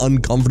for an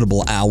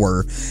uncomfortable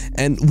hour,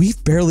 and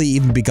we've barely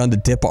even begun to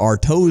dip our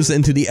toes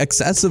into the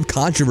excessive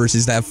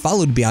controversies that have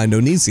followed behind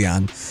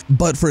Onision.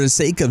 But for the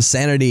sake of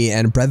sanity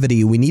and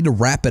brevity, we need to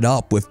wrap it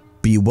up with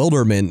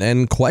bewilderment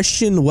and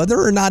question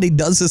whether or not he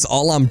does this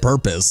all on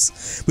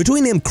purpose.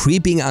 Between him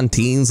creeping on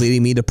teens,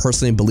 leading me to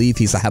personally believe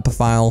he's a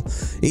hepaphile,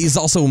 he's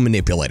also a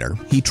manipulator.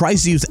 He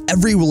tries to use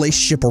every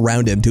relationship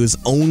around him to his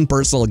own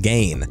personal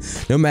gain,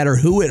 no matter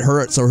who it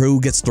hurts or who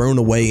gets thrown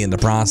away in the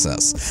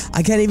process.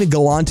 I can't even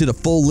go on to the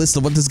full list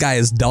of what this guy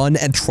has done,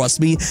 and trust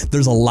me,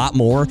 there's a lot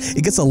more.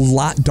 It gets a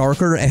lot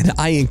darker, and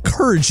I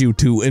encourage you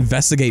to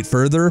investigate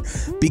further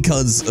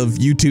because of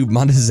YouTube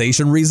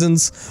monetization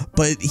reasons,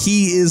 but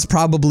he is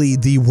probably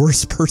the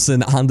worst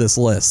person on this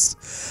list.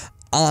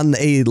 On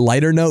a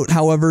lighter note,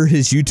 however,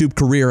 his YouTube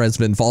career has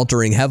been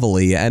faltering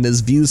heavily and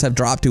his views have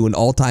dropped to an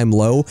all-time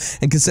low,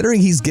 and considering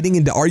he's getting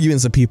into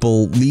arguments with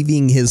people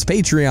leaving his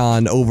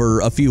Patreon over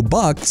a few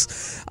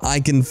bucks,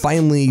 I can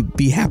finally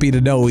be happy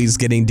to know he's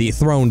getting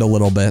dethroned a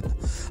little bit.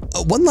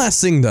 One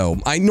last thing though,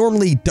 I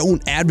normally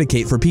don't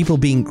advocate for people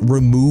being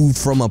removed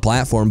from a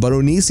platform, but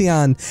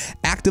Onision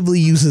actively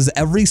uses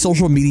every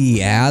social media he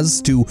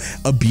has to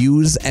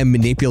abuse and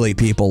manipulate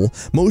people.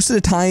 Most of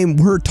the time,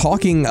 we're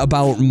talking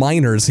about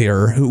minors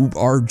here who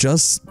are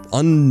just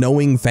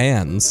unknowing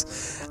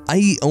fans.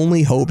 I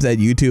only hope that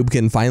YouTube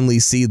can finally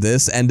see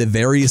this and the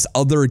various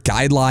other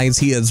guidelines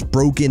he has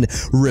broken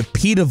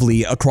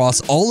repeatedly across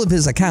all of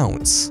his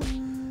accounts,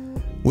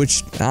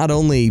 which not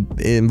only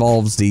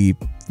involves the,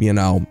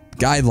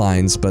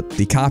 guidelines, but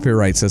the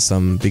copyright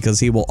system, because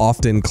he will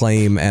often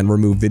claim and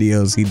remove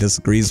videos he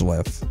disagrees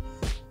with.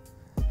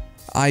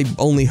 I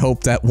only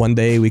hope that one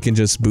day we can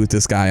just boot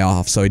this guy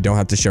off so I don't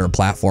have to share a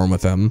platform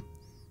with him.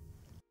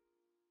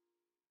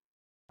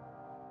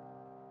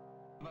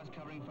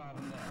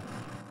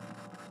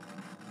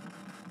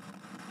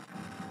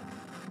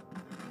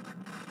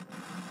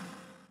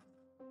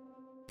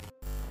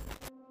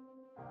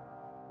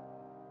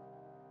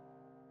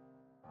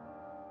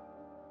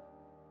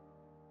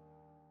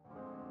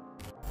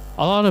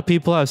 A lot of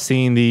people have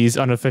seen these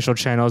unofficial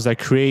channels that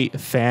create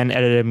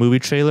fan-edited movie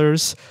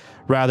trailers,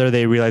 whether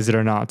they realize it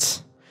or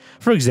not.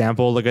 For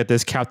example, look at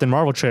this Captain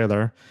Marvel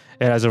trailer.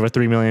 It has over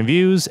 3 million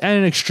views and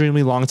an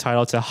extremely long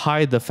title to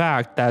hide the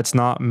fact that it's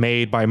not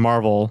made by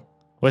Marvel.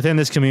 Within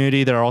this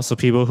community, there are also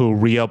people who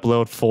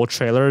re-upload full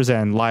trailers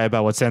and lie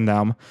about what's in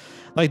them.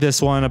 Like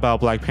this one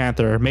about Black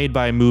Panther, made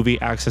by Movie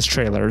Access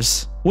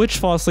Trailers, which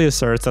falsely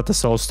asserts that the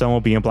Soul Stone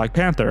will be in Black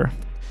Panther.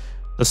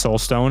 The Soul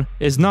Stone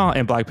is not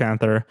in Black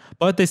Panther,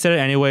 but they said it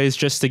anyways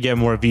just to get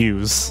more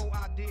views.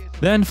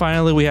 Then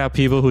finally, we have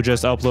people who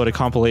just upload a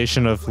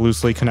compilation of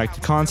loosely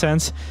connected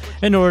content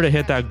in order to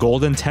hit that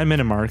golden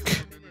 10-minute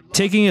mark.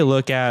 Taking a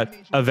look at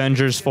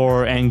Avengers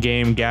 4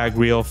 Endgame gag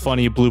reel,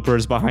 funny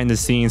bloopers behind the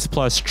scenes,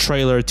 plus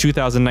trailer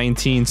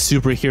 2019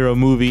 superhero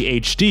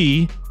movie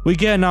HD, we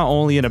get not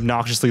only an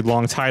obnoxiously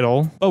long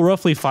title, but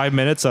roughly 5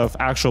 minutes of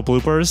actual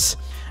bloopers,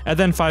 and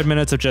then 5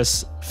 minutes of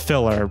just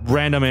filler,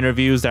 random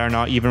interviews that are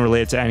not even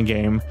related to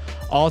Endgame,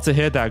 all to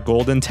hit that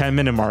golden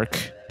 10-minute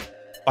mark.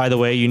 By the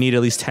way, you need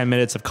at least 10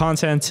 minutes of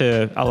content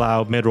to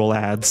allow mid-roll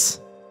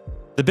ads.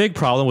 The big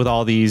problem with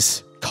all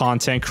these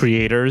content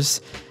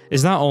creators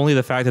is not only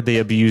the fact that they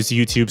abuse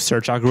YouTube's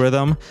search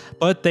algorithm,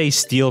 but they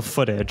steal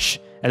footage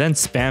and then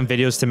spam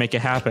videos to make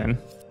it happen.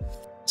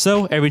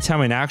 So every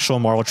time an actual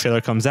Marvel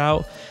trailer comes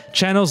out,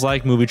 channels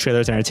like Movie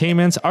Trailers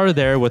Entertainment are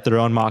there with their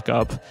own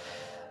mock-up,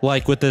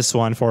 like with this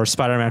one for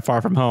Spider-Man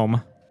Far From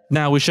Home.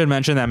 Now, we should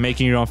mention that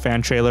making your own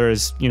fan trailer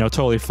is,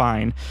 totally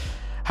fine.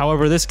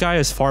 However, this guy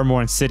is far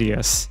more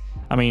insidious.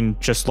 I mean,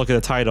 just look at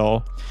the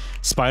title.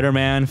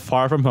 Spider-Man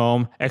Far From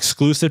Home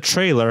exclusive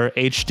trailer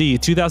HD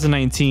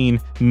 2019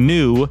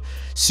 new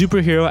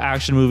superhero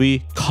action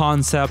movie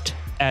concept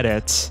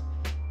edit.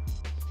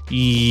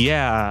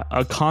 Yeah,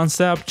 a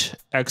concept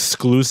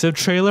exclusive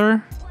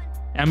trailer?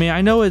 I mean,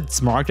 I know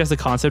it's marked as a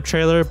concept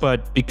trailer,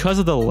 but because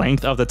of the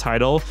length of the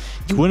title,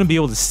 you wouldn't be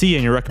able to see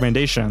in your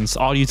recommendations.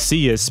 All you'd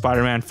see is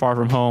Spider-Man Far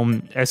From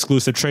Home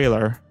exclusive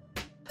trailer.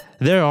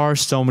 There are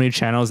so many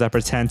channels that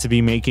pretend to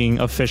be making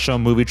official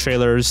movie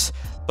trailers,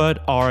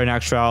 but are in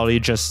actuality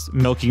just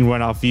milking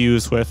runoff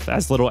views with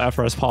as little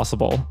effort as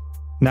possible.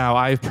 Now,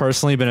 I've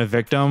personally been a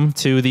victim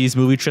to these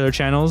movie trailer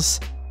channels.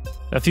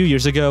 A few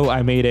years ago,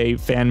 I made a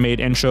fan-made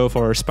intro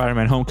for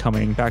Spider-Man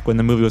Homecoming back when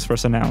the movie was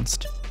first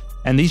announced.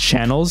 And these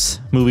channels,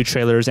 Movie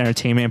Trailers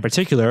Entertainment in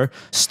particular,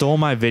 stole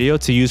my video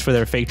to use for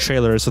their fake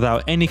trailers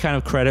without any kind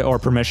of credit or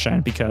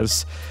permission,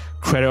 because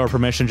credit or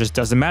permission just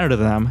doesn't matter to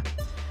them.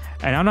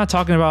 And I'm not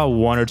talking about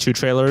 1 or 2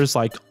 trailers,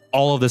 like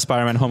all of the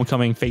Spider-Man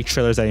Homecoming fake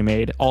trailers that he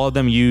made. All of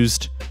them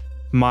used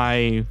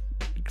my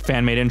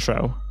fan-made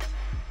intro.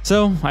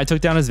 So I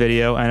took down his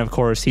video, and of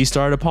course he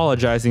started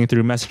apologizing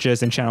through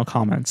messages and channel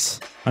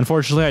comments.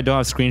 Unfortunately, I don't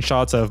have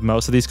screenshots of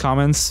most of these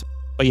comments,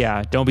 but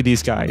yeah, don't be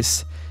these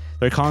guys.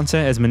 Their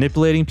content is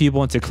manipulating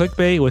people into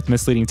clickbait with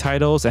misleading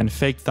titles and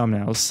fake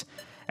thumbnails.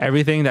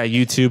 Everything that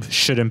YouTube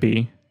shouldn't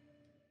be.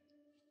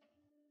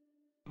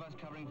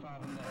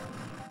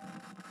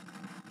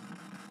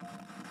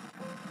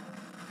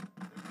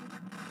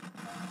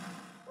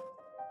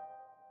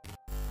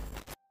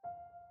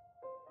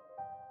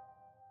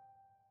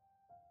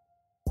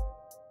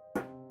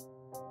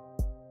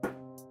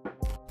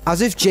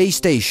 As if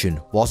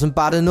J-Station wasn't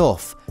bad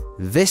enough,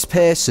 this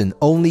person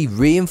only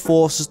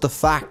reinforces the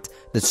fact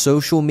that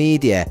social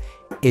media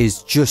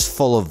is just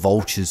full of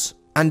vultures.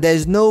 And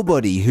there's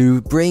nobody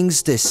who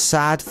brings this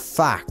sad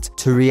fact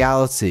to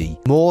reality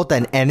more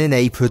than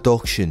NNA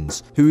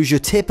Productions, who is your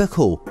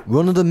typical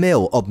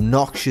run-of-the-mill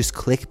obnoxious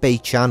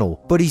clickbait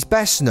channel. But he's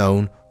best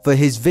known for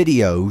his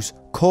videos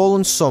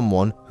calling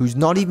someone who's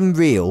not even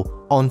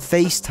real on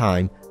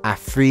FaceTime at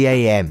 3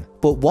 AM.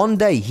 But one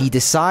day he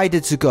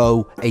decided to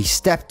go a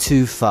step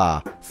too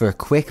far for a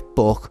quick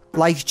buck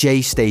like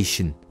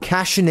J-Station,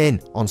 cashing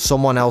in on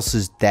someone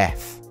else's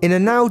death. In a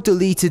now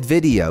deleted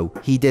video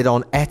he did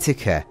on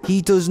Etika,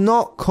 he does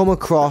not come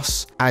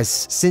across as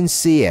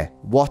sincere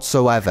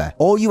whatsoever.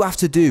 All you have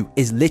to do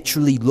is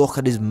literally look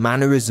at his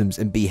mannerisms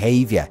and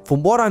behavior.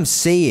 From what I'm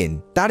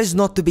seeing, that is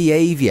not the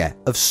behavior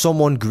of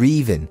someone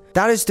grieving.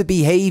 That is the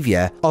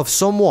behavior of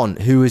someone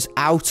who is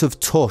out of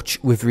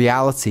touch with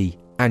reality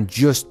and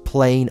just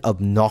plain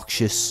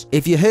obnoxious.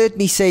 If you heard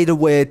me say the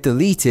word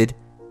deleted,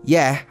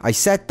 yeah, I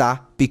said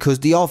that because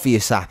the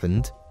obvious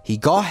happened. He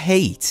got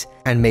hate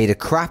and made a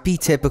crappy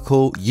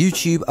typical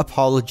YouTube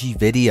apology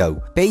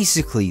video,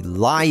 basically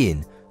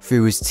lying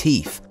through his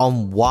teeth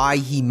on why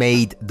he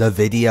made the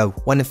video,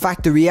 when in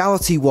fact the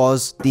reality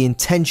was the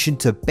intention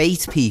to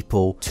bait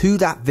people to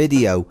that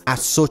video at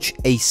such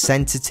a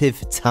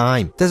sensitive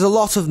time. There's a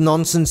lot of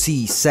nonsense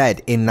he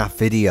said in that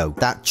video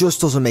that just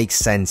doesn't make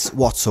sense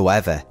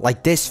whatsoever,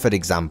 like this for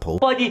example.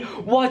 Nobody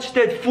watched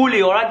it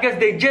fully, alright guys?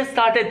 They just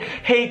started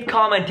hate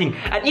commenting,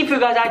 and if you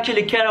guys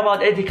actually care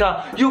about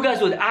Etika, you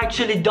guys would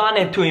actually done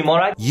it to him,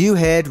 alright? You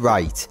heard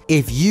right.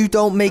 If you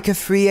don't make a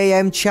 3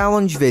 AM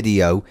challenge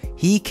video,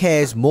 he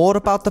cares more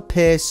about the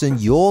person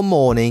you're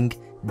mourning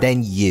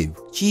than you.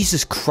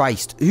 Jesus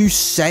Christ, who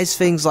says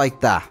things like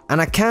that?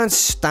 And I can't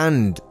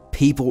stand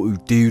people who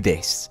do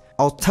this.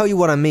 I'll tell you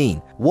what I mean.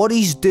 What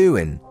he's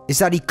doing is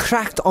that he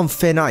cracked on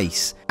thin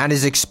ice and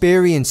is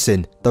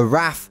experiencing the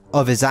wrath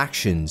of his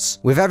actions,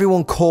 with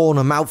everyone calling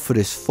him out for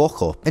this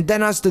fuck up, and then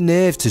has the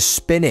nerve to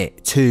spin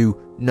it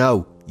to,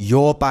 no,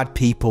 you're bad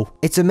people.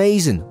 It's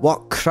amazing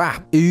what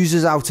crap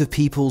oozes out of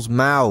people's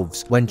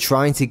mouths when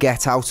trying to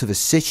get out of a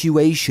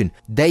situation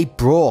they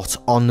brought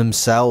on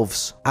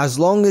themselves. As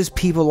long as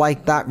people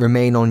like that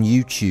remain on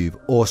YouTube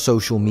or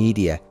social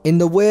media, in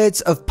the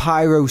words of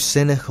Pyro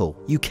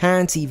Cynical, you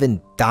can't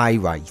even die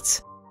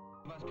right.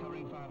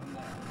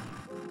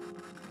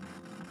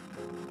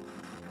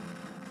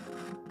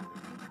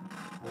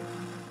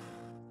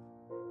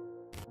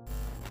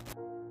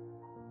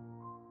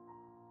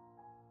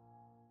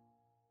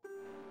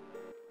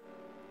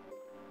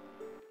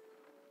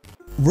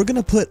 We're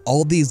gonna put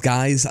all these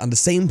guys on the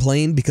same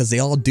plane because they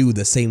all do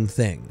the same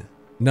thing.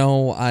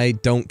 No, I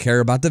don't care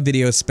about the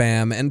video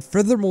spam, and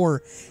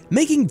furthermore,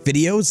 making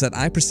videos that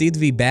I perceive to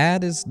be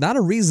bad is not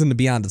a reason to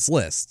be on this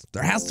list.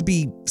 There has to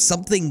be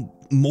something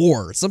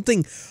more,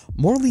 something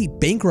morally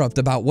bankrupt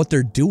about what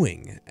they're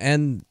doing,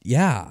 and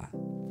yeah,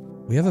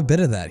 we have a bit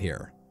of that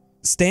here.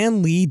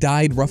 Stan Lee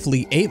died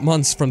roughly 8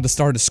 months from the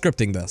start of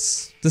scripting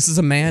this. This is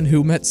a man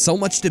who meant so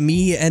much to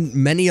me and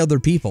many other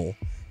people.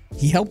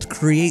 He helped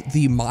create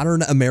the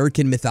modern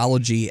American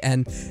mythology,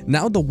 and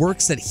now the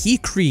works that he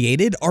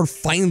created are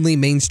finally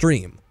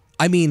mainstream.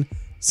 I mean,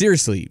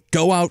 seriously,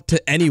 go out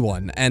to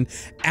anyone and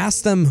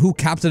ask them who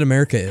Captain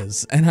America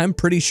is, and I'm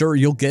pretty sure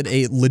you'll get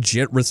a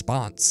legit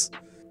response.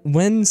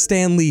 When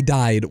Stan Lee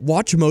died,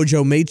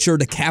 WatchMojo made sure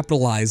to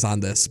capitalize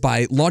on this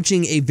by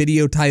launching a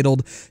video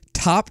titled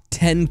Top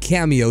 10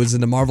 Cameos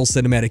in the Marvel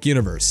Cinematic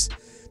Universe.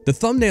 The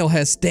thumbnail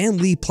has Stan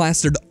Lee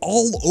plastered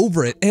all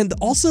over it and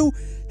also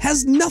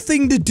has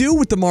nothing to do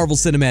with the Marvel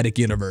Cinematic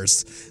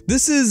Universe.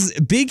 This is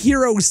Big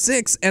Hero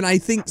 6 and I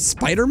think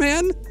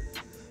Spider-Man?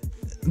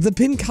 The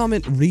pinned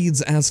comment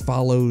reads as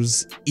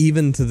follows,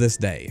 even to this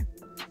day.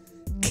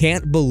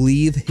 Can't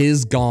believe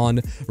his gone.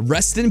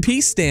 Rest in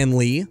peace, Stan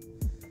Lee.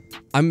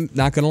 I'm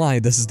not gonna lie,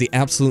 this is the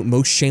absolute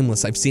most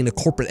shameless I've seen a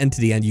corporate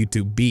entity on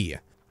YouTube be.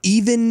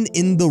 Even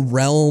in the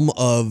realm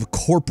of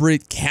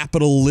corporate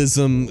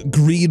capitalism,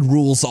 greed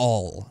rules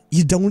all.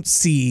 You don't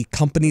see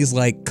companies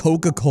like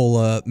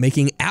Coca-Cola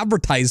making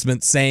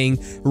advertisements saying,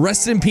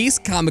 rest in peace,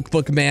 comic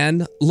book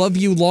man, love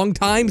you long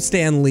time,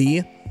 Stan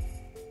Lee.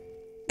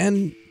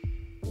 And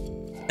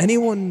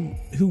anyone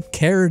who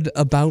cared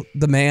about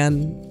the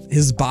man,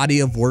 his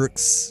body of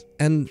works,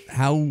 and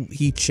how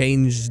he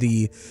changed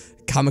the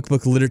comic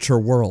book literature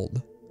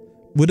world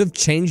would have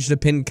changed a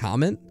pinned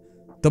comment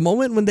the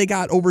moment when they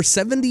got over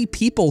 70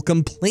 people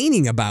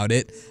complaining about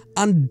it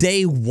on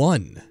day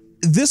one.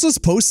 This was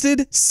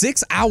posted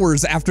 6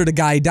 hours after the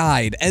guy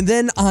died, and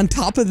then on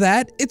top of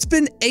that, it's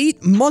been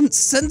 8 months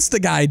since the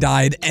guy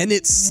died, and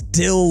it's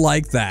still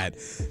like that.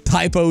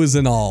 Typos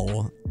and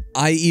all.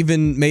 I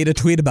even made a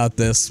tweet about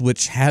this,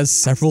 which has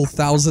several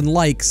thousand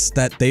likes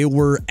that they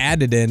were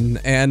added in,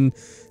 and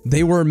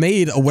they were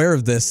made aware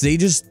of this. They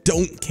just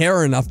don't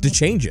care enough to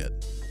change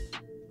it.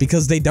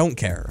 Because they don't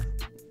care.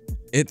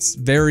 It's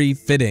very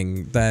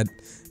fitting that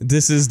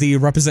this is the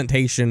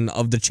representation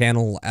of the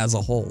channel as a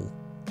whole.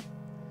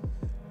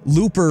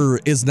 Looper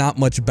is not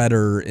much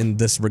better in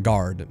this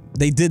regard.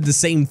 They did the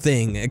same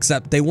thing,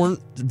 except they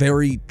weren't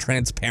very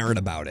transparent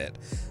about it,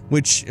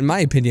 which in my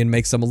opinion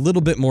makes them a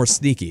little bit more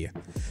sneaky.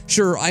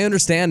 Sure, I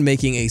understand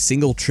making a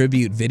single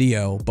tribute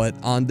video, but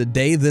on the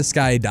day this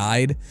guy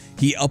died,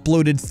 he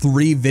uploaded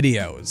 3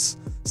 videos.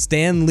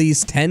 Stan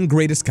Lee's 10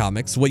 greatest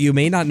comics, what you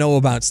may not know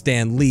about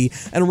Stan Lee,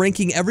 and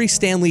ranking every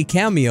Stan Lee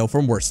cameo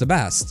from worst to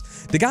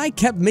best. The guy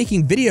kept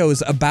making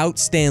videos about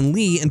Stan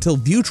Lee until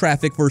view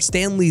traffic for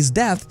Stan Lee's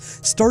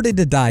death started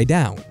to die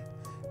down.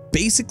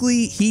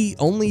 Basically, he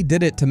only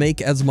did it to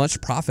make as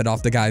much profit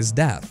off the guy's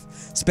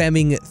death,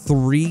 spamming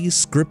 3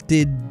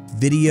 scripted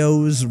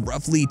videos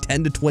roughly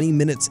 10 to 20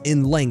 minutes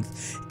in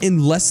length in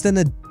less than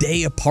a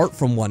day apart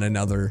from one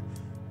another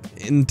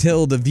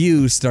until the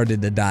views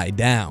started to die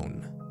down.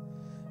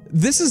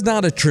 This is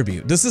not a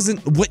tribute. This isn't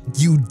what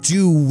you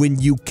do when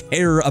you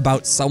care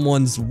about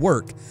someone's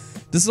work.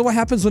 This is what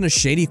happens when a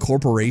shady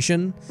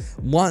corporation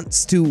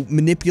wants to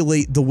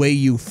manipulate the way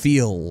you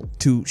feel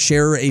to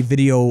share a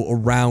video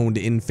around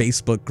in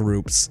Facebook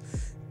groups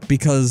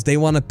because they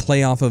want to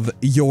play off of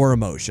your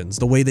emotions,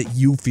 the way that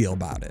you feel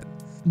about it.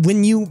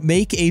 When you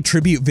make a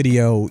tribute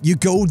video, you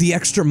go the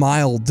extra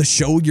mile to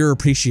show your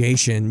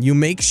appreciation. You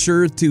make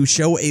sure to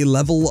show a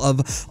level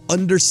of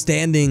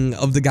understanding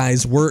of the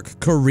guy's work,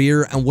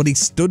 career, and what he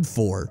stood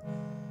for.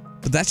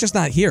 But that's just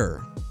not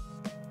here.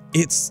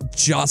 It's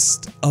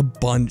just a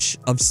bunch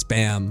of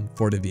spam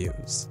for the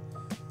views.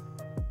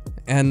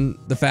 And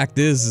the fact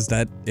is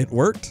that it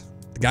worked.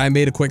 The guy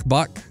made a quick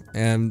buck,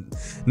 and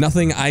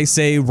nothing I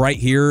say right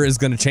here is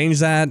going to change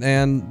that,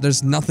 and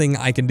there's nothing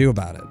I can do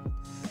about it.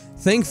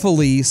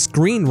 Thankfully,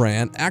 Screen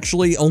Rant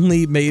actually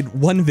only made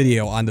 1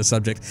 video on the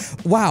subject.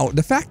 Wow,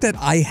 the fact that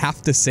I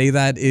have to say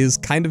that is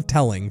kind of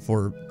telling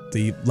for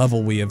the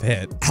level we have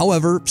hit.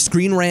 However,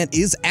 Screen Rant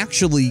is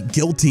actually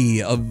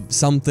guilty of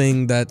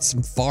something that's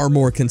far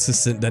more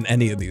consistent than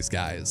any of these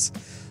guys.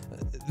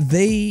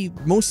 They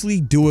mostly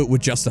do it with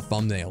just the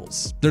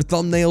thumbnails. Their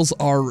thumbnails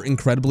are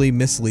incredibly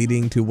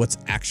misleading to what's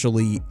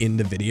actually in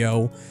the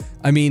video.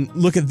 I mean,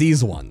 look at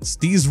these ones.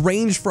 These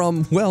range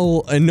from,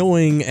 well,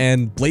 annoying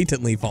and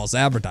blatantly false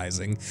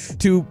advertising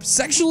to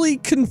sexually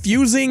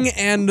confusing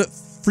and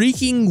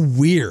freaking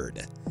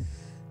weird.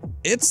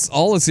 It's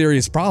all a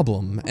serious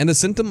problem and a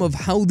symptom of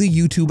how the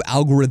YouTube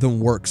algorithm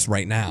works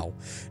right now.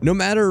 No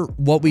matter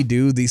what we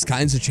do, these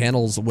kinds of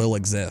channels will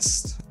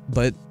exist.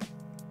 But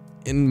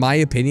in my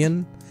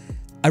opinion,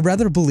 I'd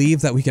rather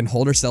believe that we can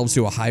hold ourselves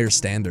to a higher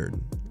standard.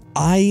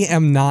 I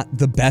am not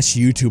the best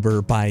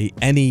YouTuber by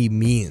any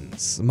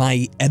means.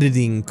 My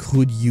editing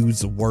could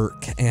use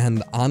work,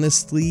 and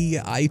honestly,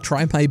 I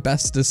try my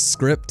best to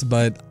script,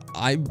 but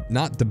I'm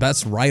not the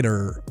best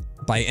writer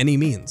by any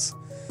means.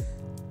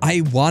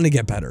 I want to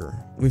get better.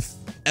 With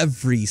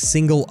every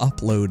single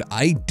upload,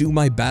 I do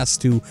my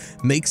best to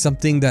make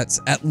something that's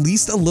at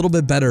least a little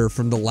bit better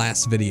from the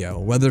last video,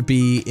 whether it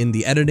be in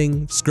the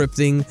editing,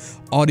 scripting,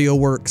 audio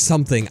work,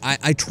 something.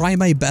 I try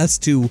my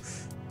best to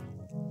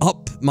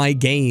up my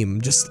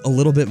game just a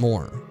little bit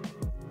more,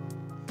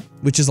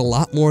 which is a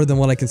lot more than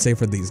what I can say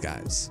for these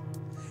guys.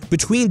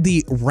 Between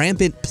the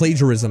rampant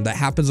plagiarism that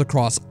happens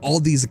across all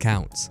these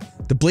accounts,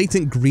 the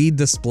blatant greed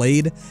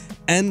displayed,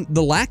 and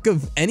the lack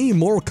of any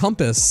moral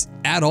compass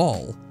at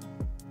all,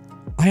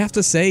 I have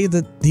to say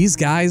that these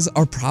guys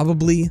are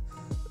probably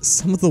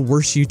some of the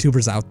worst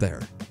YouTubers out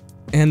there.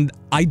 And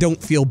I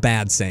don't feel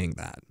bad saying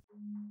that.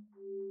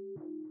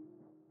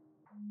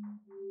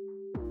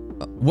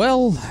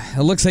 Well,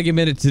 it looks like you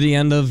made it to the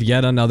end of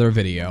yet another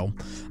video.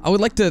 I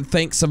would like to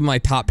thank some of my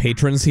top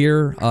patrons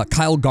here.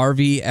 Kyle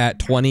Garvey at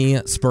 20,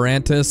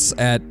 Sperantis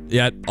at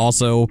yet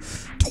also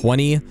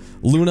 20,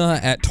 Luna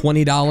at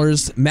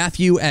 $20,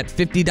 Matthew at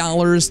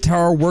 $50,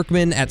 Tara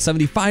Workman at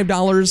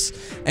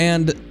 $75,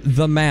 and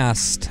The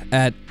Mast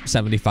at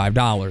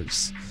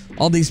 $75.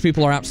 All these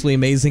people are absolutely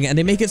amazing, and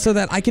they make it so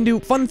that I can do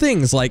fun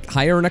things like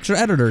hire an extra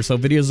editor so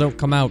videos don't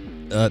come out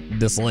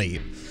this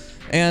late.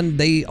 And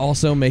they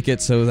also make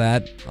it so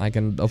that I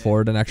can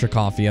afford an extra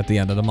coffee at the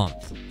end of the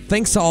month.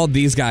 Thanks to all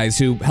these guys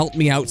who helped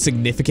me out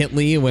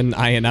significantly when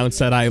I announced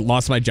that I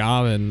lost my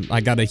job and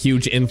I got a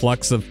huge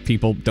influx of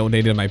people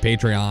donating to my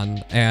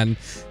Patreon. And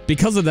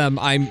because of them,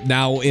 I'm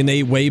now in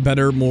a way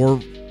better,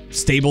 more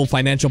stable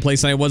financial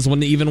place than I was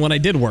even when I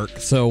did work.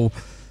 So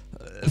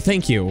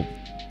thank you.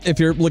 If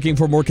you're looking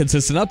for more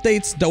consistent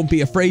updates, don't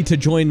be afraid to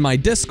join my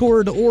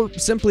Discord, or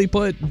simply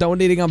put,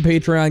 donating on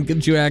Patreon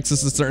gives you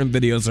access to certain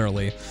videos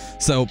early.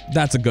 So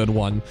that's a good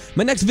one.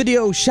 My next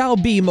video shall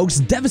be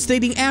most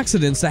devastating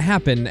accidents that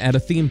happen at a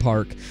theme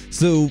park.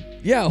 So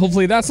yeah,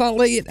 hopefully that's not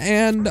late,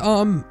 and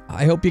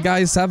I hope you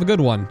guys have a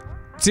good one.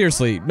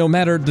 Seriously, no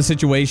matter the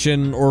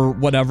situation or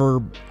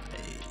whatever,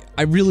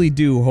 I really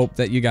do hope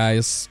that you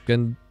guys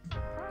can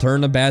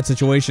turn a bad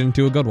situation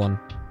into a good one.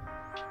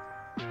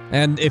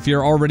 And if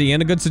you're already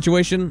in a good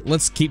situation,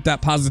 let's keep that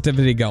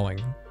positivity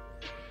going.